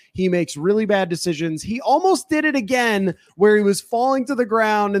mobility. He makes really bad decisions. He almost did it again where he was falling to the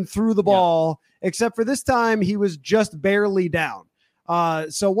ground and threw the ball, except for this time he was just barely down.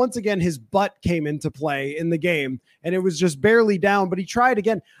 So once again, his butt came into play in the game, and it was just barely down, but he tried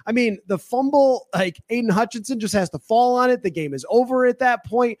again. I mean, the fumble, like Aiden Hutchinson just has to fall on it. The game is over at that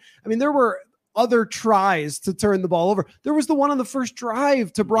point. I mean, there were other tries to turn the ball over. There was the one on the first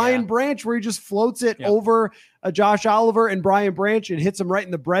drive to Brian Branch where he just floats it over Josh Oliver and Brian Branch and hits him right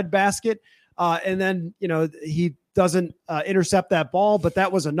in the breadbasket. And then, he doesn't intercept that ball, but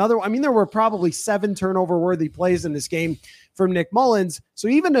that was another. I mean, there were probably 7 turnover worthy plays in this game from Nick Mullens. So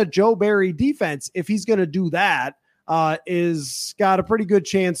even a Joe Barry defense, if he's going to do that, is got a pretty good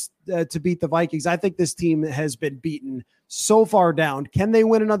chance to beat the Vikings. I think this team has been beaten so far down. Can they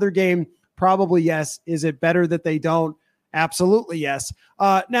win another game? Probably yes. Is it better that they don't? Absolutely yes.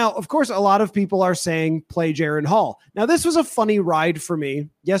 Now, of course, a lot of people are saying play Jaron Hall. Now, this was a funny ride for me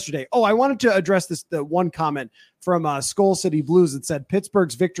yesterday. Oh, I wanted to address the one comment from Skull City Blues that said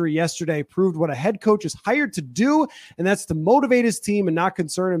Pittsburgh's victory yesterday proved what a head coach is hired to do, and that's to motivate his team and not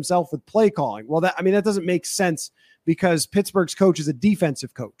concern himself with play calling. Well, that doesn't make sense because Pittsburgh's coach is a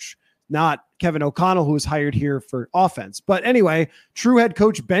defensive coach, not Kevin O'Connell, who was hired here for offense. But anyway, true head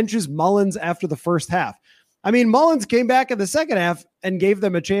coach benches Mullens after the first half. I mean, Mullens came back in the second half and gave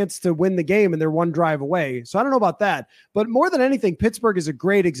them a chance to win the game, and they're one drive away. So I don't know about that. But more than anything, Pittsburgh is a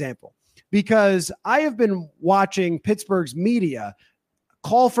great example because I have been watching Pittsburgh's media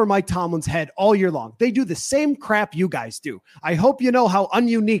call for Mike Tomlin's head all year long. They do the same crap you guys do. I hope you know how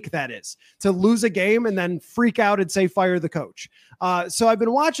ununique that is to lose a game and then freak out and say, fire the coach. So I've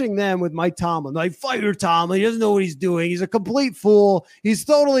been watching them with Mike Tomlin. Like, fire Tomlin. He doesn't know what he's doing. He's a complete fool. He's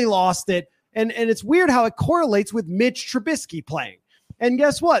totally lost it. And it's weird how it correlates with Mitch Trubisky playing. And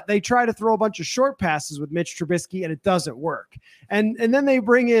guess what? They try to throw a bunch of short passes with Mitch Trubisky, and it doesn't work. And then they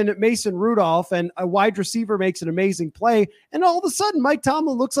bring in Mason Rudolph, and a wide receiver makes an amazing play, and all of a sudden, Mike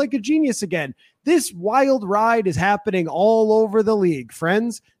Tomlin looks like a genius again. This wild ride is happening all over the league,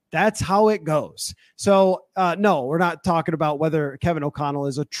 friends. That's how it goes. So, no, we're not talking about whether Kevin O'Connell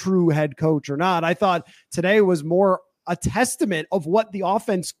is a true head coach or not. I thought today was more a testament of what the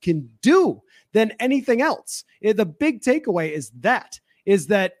offense can do than anything else. The big takeaway is that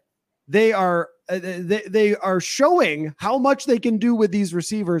they are showing how much they can do with these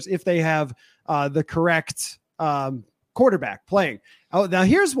receivers if they have the correct quarterback playing. Oh, now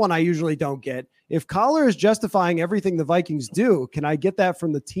here's one I usually don't get. If Collar is justifying everything the Vikings do, can I get that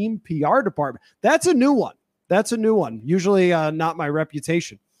from the team PR department? That's a new one. Usually not my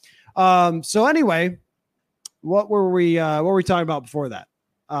reputation. So anyway, what were we talking about before that?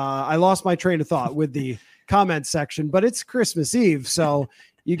 I lost my train of thought with the comment section, but it's Christmas Eve. So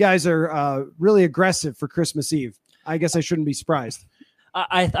you guys are really aggressive for Christmas Eve. I guess I shouldn't be surprised.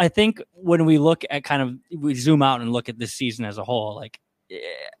 I think when we look at we zoom out and look at this season as a whole, like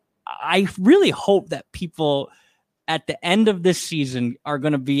I really hope that people at the end of this season are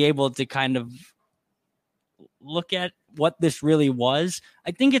going to be able to kind of look at what this really was.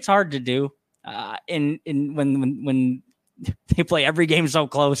 I think it's hard to do. When they play every game so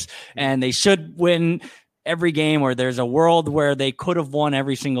close and they should win every game, or there's a world where they could have won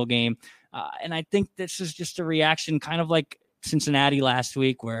every single game. And I think this is just a reaction kind of like Cincinnati last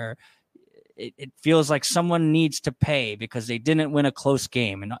week, where it feels like someone needs to pay because they didn't win a close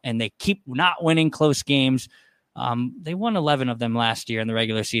game and they keep not winning close games. They won 11 of them last year in the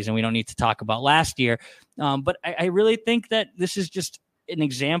regular season. We don't need to talk about last year. But I really think that this is just an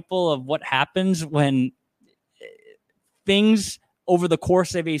example of what happens when things over the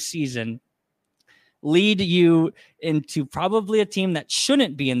course of a season lead you into probably a team that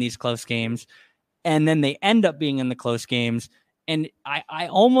shouldn't be in these close games, and then they end up being in the close games. And I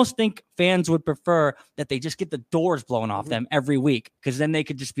almost think fans would prefer that they just get the doors blown off them every week, because then they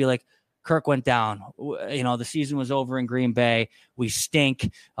could just be like, Kirk went down. The season was over in Green Bay. We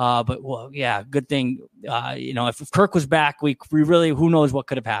stink. But well, yeah, good thing. If Kirk was back, we really, who knows what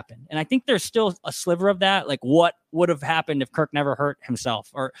could have happened. And I think there's still a sliver of that. Like, what would have happened if Kirk never hurt himself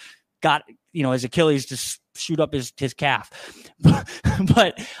or got, his Achilles just shoot up his calf.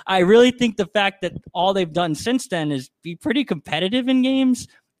 But I really think the fact that all they've done since then is be pretty competitive in games,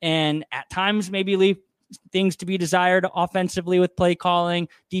 and at times maybe leave things to be desired offensively with play calling,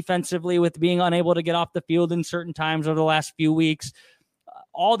 defensively with being unable to get off the field in certain times over the last few weeks.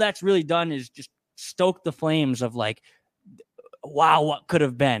 All that's really done is just stoke the flames of like, wow, what could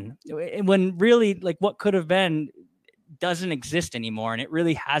have been, when really like what could have been doesn't exist anymore. And it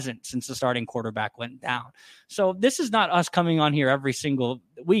really hasn't since the starting quarterback went down. So this is not us coming on here every single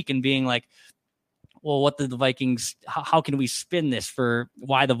week and being like, well, what did the Vikings, how can we spin this for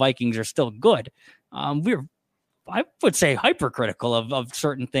why the Vikings are still good? I would say, hypercritical of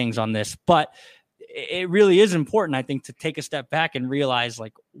certain things on this, but it really is important, I think, to take a step back and realize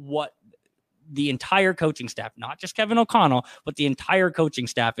like what the entire coaching staff, not just Kevin O'Connell, but the entire coaching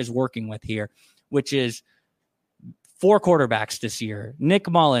staff is working with here, which is 4 quarterbacks this year. Nick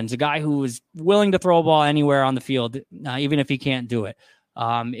Mullens, a guy who was willing to throw a ball anywhere on the field, even if he can't do it.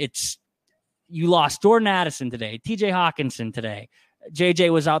 You lost Jordan Addison today, TJ Hawkinson today.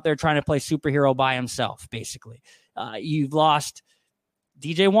 JJ was out there trying to play superhero by himself, basically. You've lost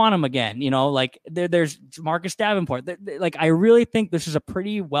DJ Wanham again, like there's Marcus Davenport. Like, I really think this is a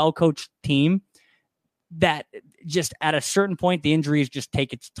pretty well-coached team that just at a certain point, the injuries just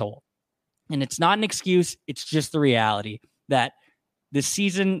take its toll. And it's not an excuse. It's just the reality that this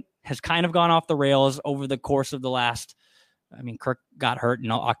season has kind of gone off the rails over the course of the last, Kirk got hurt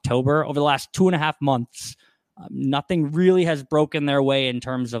in October. Over the last 2.5 months, nothing really has broken their way in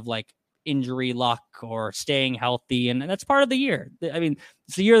terms of like injury luck or staying healthy. And that's part of the year.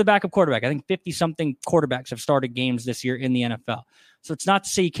 It's the year of the backup quarterback. I think 50-something quarterbacks have started games this year in the NFL. So it's not to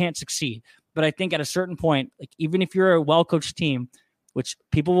say you can't succeed. But I think at a certain point, like even if you're a well-coached team, which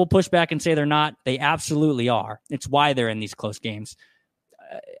people will push back and say they're not, they absolutely are. It's why they're in these close games.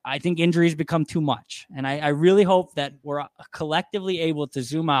 I think injuries become too much. And I really hope that we're collectively able to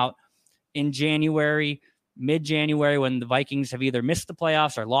zoom out in January, mid-January, when the Vikings have either missed the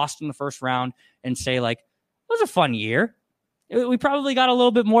playoffs or lost in the first round, and say, like, it was a fun year. We probably got a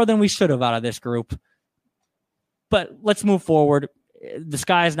little bit more than we should have out of this group. But let's move forward. The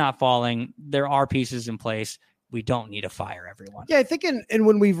sky is not falling. There are pieces in place. We don't need to fire everyone. Yeah, I think and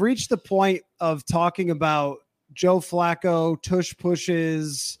when we've reached the point of talking about Joe Flacco, tush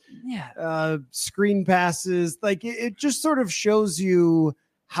pushes, screen passes, like it just sort of shows you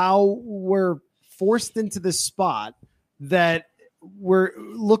how we're forced into this spot that we're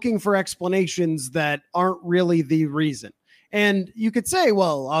looking for explanations that aren't really the reason. And you could say,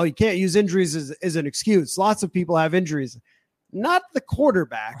 well, you can't use injuries as an excuse. Lots of people have injuries. Not the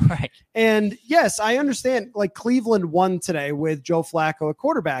quarterback. Right. And yes, I understand, like Cleveland won today with Joe Flacco at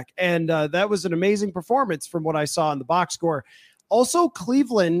quarterback. And that was an amazing performance from what I saw in the box score. Also,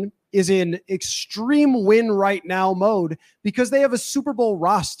 Cleveland is in extreme win right now mode because they have a Super Bowl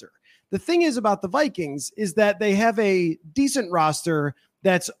roster. The thing is about the Vikings is that they have a decent roster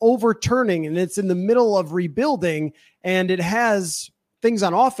that's overturning and it's in the middle of rebuilding, and it has things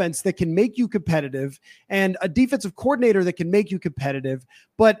on offense that can make you competitive and a defensive coordinator that can make you competitive,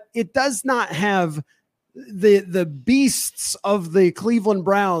 but it does not have the beasts of the Cleveland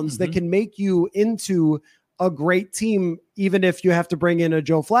Browns that can make you into a great team, even if you have to bring in a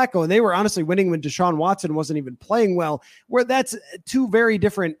Joe Flacco. And they were honestly winning when Deshaun Watson wasn't even playing well, where that's two very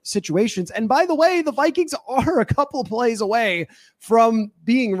different situations. And by the way, the Vikings are a couple of plays away from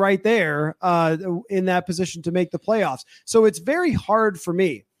being right there in that position to make the playoffs. So it's very hard for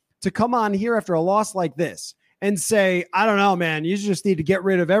me to come on here after a loss like this and say, I don't know, man, you just need to get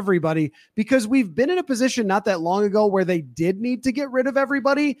rid of everybody, because we've been in a position not that long ago where they did need to get rid of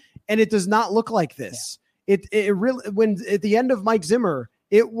everybody. And it does not look like this. Yeah. It really, when at the end of Mike Zimmer,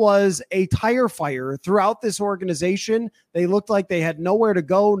 it was a tire fire throughout this organization. They looked like they had nowhere to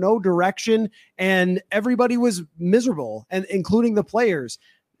go, no direction, and everybody was miserable, and including the players.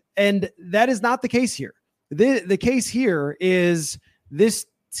 And that is not the case here. The case here is this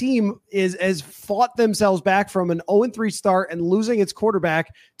team has fought themselves back from an 0-3 start and losing its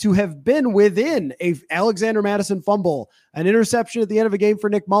quarterback to have been within a Alexander Madison fumble, an interception at the end of a game for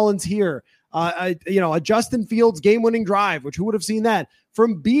Nick Mullens here, a Justin Fields game-winning drive, which who would have seen that,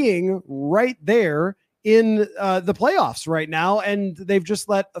 from being right there in the playoffs right now, and they've just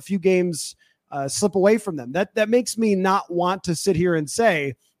let a few games slip away from them. That makes me not want to sit here and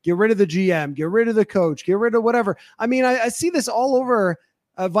say, get rid of the GM, get rid of the coach, get rid of whatever. I mean, I see this all over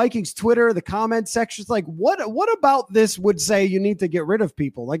Vikings Twitter, the comment sections. Like, what about this would say you need to get rid of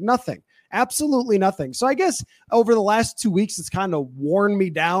people? Like, nothing. Absolutely nothing. So I guess over the last 2 weeks, it's kind of worn me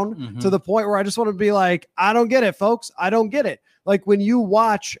down to the point where I just want to be like, I don't get it, folks. I don't get it. Like when you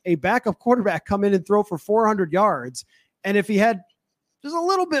watch a backup quarterback come in and throw for 400 yards, and if he had just a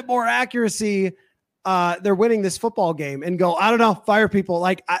little bit more accuracy, they're winning this football game, and go, I don't know, fire people.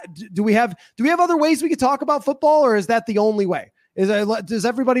 Like, do we have other ways we could talk about football, or is that the only way? Does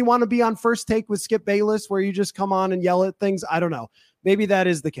everybody want to be on First Take with Skip Bayless, where you just come on and yell at things? I don't know. Maybe that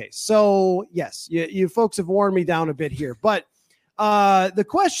is the case. So yes, you folks have worn me down a bit here, but the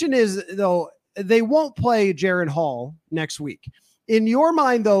question is, though, they won't play Jaron Hall next week. In your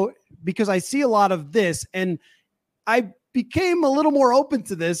mind, though, because I see a lot of this, and I became a little more open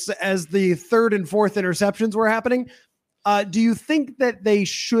to this as the third and fourth interceptions were happening. Do you think that they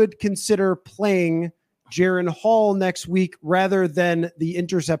should consider playing Jaron Hall next week rather than the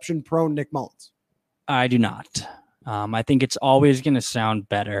interception-prone Nick Mullens? I do not. I think it's always going to sound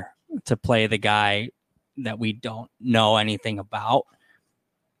better to play the guy that we don't know anything about.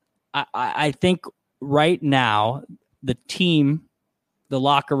 I think right now, the team, the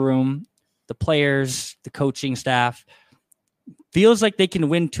locker room, the players, the coaching staff feels like they can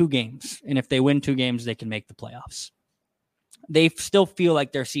win 2 games. And if they win 2 games, they can make the playoffs. they still feel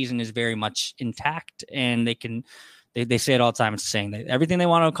like their season is very much intact, and they say it all the time. It's saying that everything they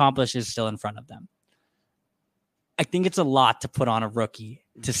want to accomplish is still in front of them. I think it's a lot to put on a rookie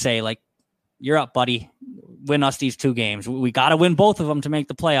to say, like, you're up, buddy. Win us these 2 games. We got to win both of them to make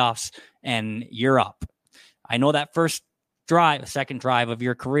the playoffs, and you're up. I know that first drive, second drive of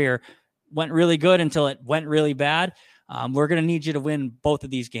your career went really good until it went really bad. We're going to need you to win both of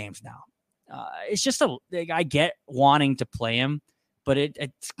these games now. It's just I get wanting to play him, but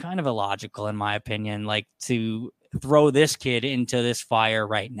it's kind of illogical in my opinion, like to throw this kid into this fire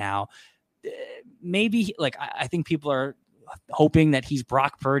right now. Maybe like, I think people are hoping that he's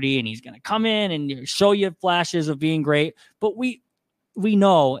Brock Purdy and he's going to come in and show you flashes of being great, but we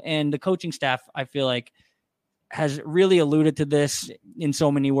know, and the coaching staff, I feel like, has really alluded to this in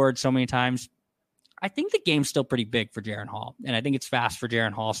so many words, so many times. I think the game's still pretty big for Jaren Hall, and I think it's fast for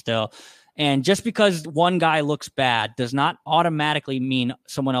Jaren Hall still. And just because one guy looks bad does not automatically mean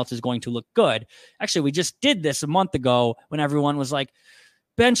someone else is going to look good. Actually, we just did this a month ago when everyone was like,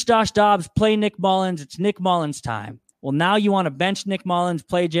 bench Josh Dobbs, play Nick Mullens. It's Nick Mullens time. Well, now you want to bench Nick Mullens,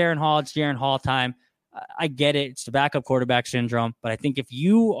 play Jaren Hall. It's Jaren Hall time. I get it. It's the backup quarterback syndrome. But I think if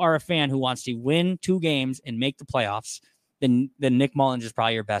you are a fan who wants to win 2 games and make the playoffs, then Nick Mullens is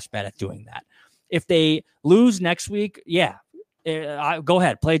probably your best bet at doing that. If they lose next week, go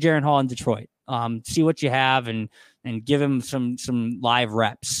ahead, play Jaren Hall in Detroit. See what you have and give him some live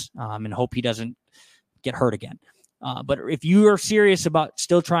reps and hope he doesn't get hurt again. But if you are serious about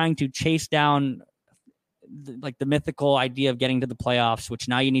still trying to chase down the mythical idea of getting to the playoffs, which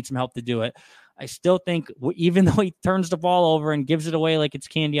now you need some help to do it, I still think even though he turns the ball over and gives it away like it's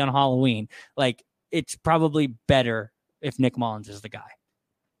candy on Halloween, like it's probably better if Nick Mullens is the guy.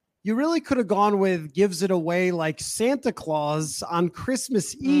 You really could have gone with gives it away like Santa Claus on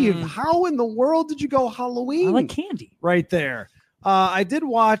Christmas Eve. How in the world did you go Halloween? I like candy. Right there. I did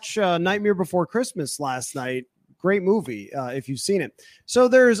watch Nightmare Before Christmas last night. Great movie, if you've seen it. So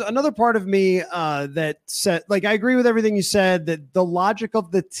there's another part of me that said, like, I agree with everything you said, that the logic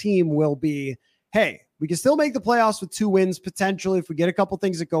of the team will be, hey, we can still make the playoffs with 2 wins, potentially, if we get a couple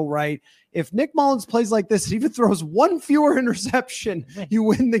things that go right. If Nick Mullens plays like this, even throws 1 fewer interception, you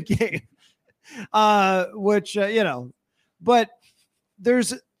win the game. But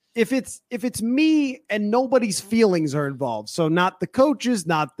there's, if it's me and nobody's feelings are involved, so not the coaches,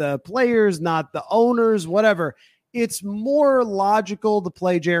 not the players, not the owners, whatever, it's more logical to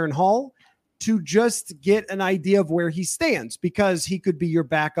play Jaren Hall to just get an idea of where he stands, because he could be your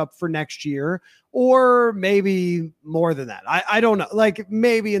backup for next year, or maybe more than that. I don't know, like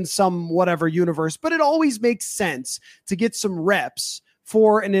maybe in some whatever universe, but it always makes sense to get some reps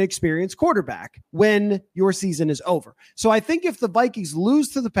for an inexperienced quarterback when your season is over. So I think if the Vikings lose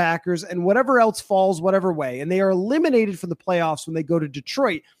to the Packers and whatever else falls whatever way, and they are eliminated from the playoffs when they go to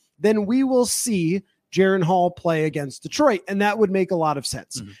Detroit, then we will see Jaren Hall play against Detroit, and that would make a lot of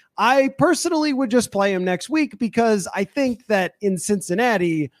sense. Mm-hmm. I personally would just play him next week, because I think that in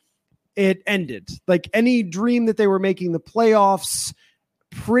Cincinnati, it ended. Like any dream that they were making the playoffs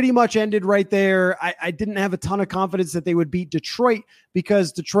pretty much ended right there. I didn't have a ton of confidence that they would beat Detroit,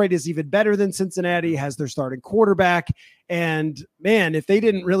 because Detroit is even better than Cincinnati, has their starting quarterback. And man, if they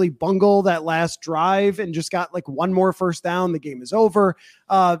didn't really bungle that last drive and just got like 1 more first down, the game is over.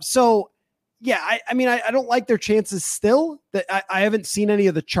 I don't like their chances still. That I haven't seen any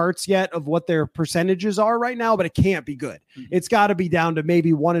of the charts yet of what their percentages are right now, but it can't be good. Mm-hmm. It's got to be down to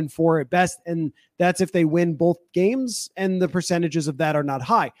maybe 1-4 at best. And that's if they win both games, and the percentages of that are not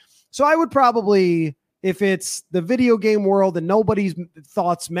high. So I would probably, if it's the video game world and nobody's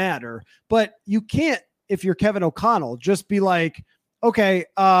thoughts matter, but you can't, if you're Kevin O'Connell, just be like, okay,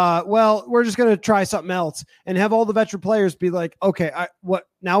 well, we're just going to try something else, and have all the veteran players be like, okay, what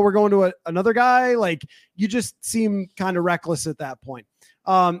now we're going to another guy? Like, you just seem kind of reckless at that point.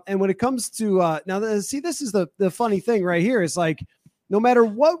 And when it comes to this is the funny thing right here, is like, no matter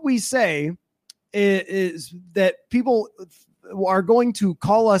what we say, is that people are going to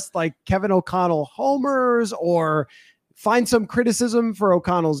call us like Kevin O'Connell homers, or find some criticism for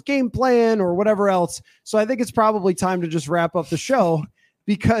O'Connell's game plan or whatever else. So I think it's probably time to just wrap up the show,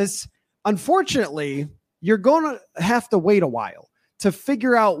 because unfortunately you're going to have to wait a while to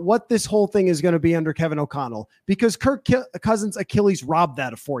figure out what this whole thing is going to be under Kevin O'Connell, because Kirk Cousins' Achilles robbed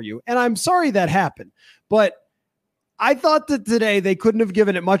that for you. And I'm sorry that happened, but I thought that today they couldn't have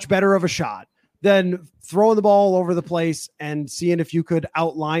given it much better of a shot than throwing the ball all over the place and seeing if you could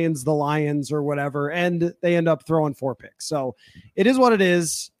out-Lions the Lions or whatever. And they end up throwing 4 picks. So it is what it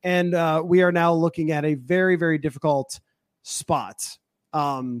is. And we are now looking at a very, very difficult spot.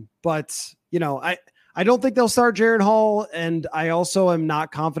 But, I don't think they'll start Jaron Hall, and I also am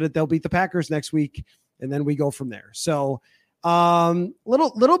not confident they'll beat the Packers next week, and then we go from there. So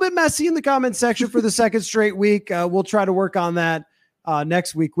little bit messy in the comment section for the second straight week. We'll try to work on that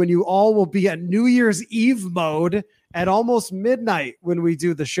next week when you all will be at New Year's Eve mode at almost midnight when we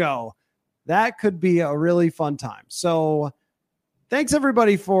do the show. That could be a really fun time. So thanks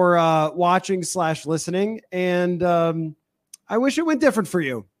everybody for watching / listening. And I wish it went different for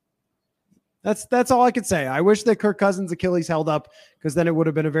you. That's all I could say. I wish that Kirk Cousins' Achilles held up, because then it would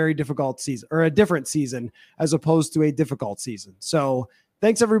have been a very difficult season, or a different season as opposed to a difficult season. So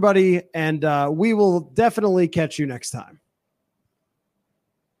thanks everybody. And we will definitely catch you next time.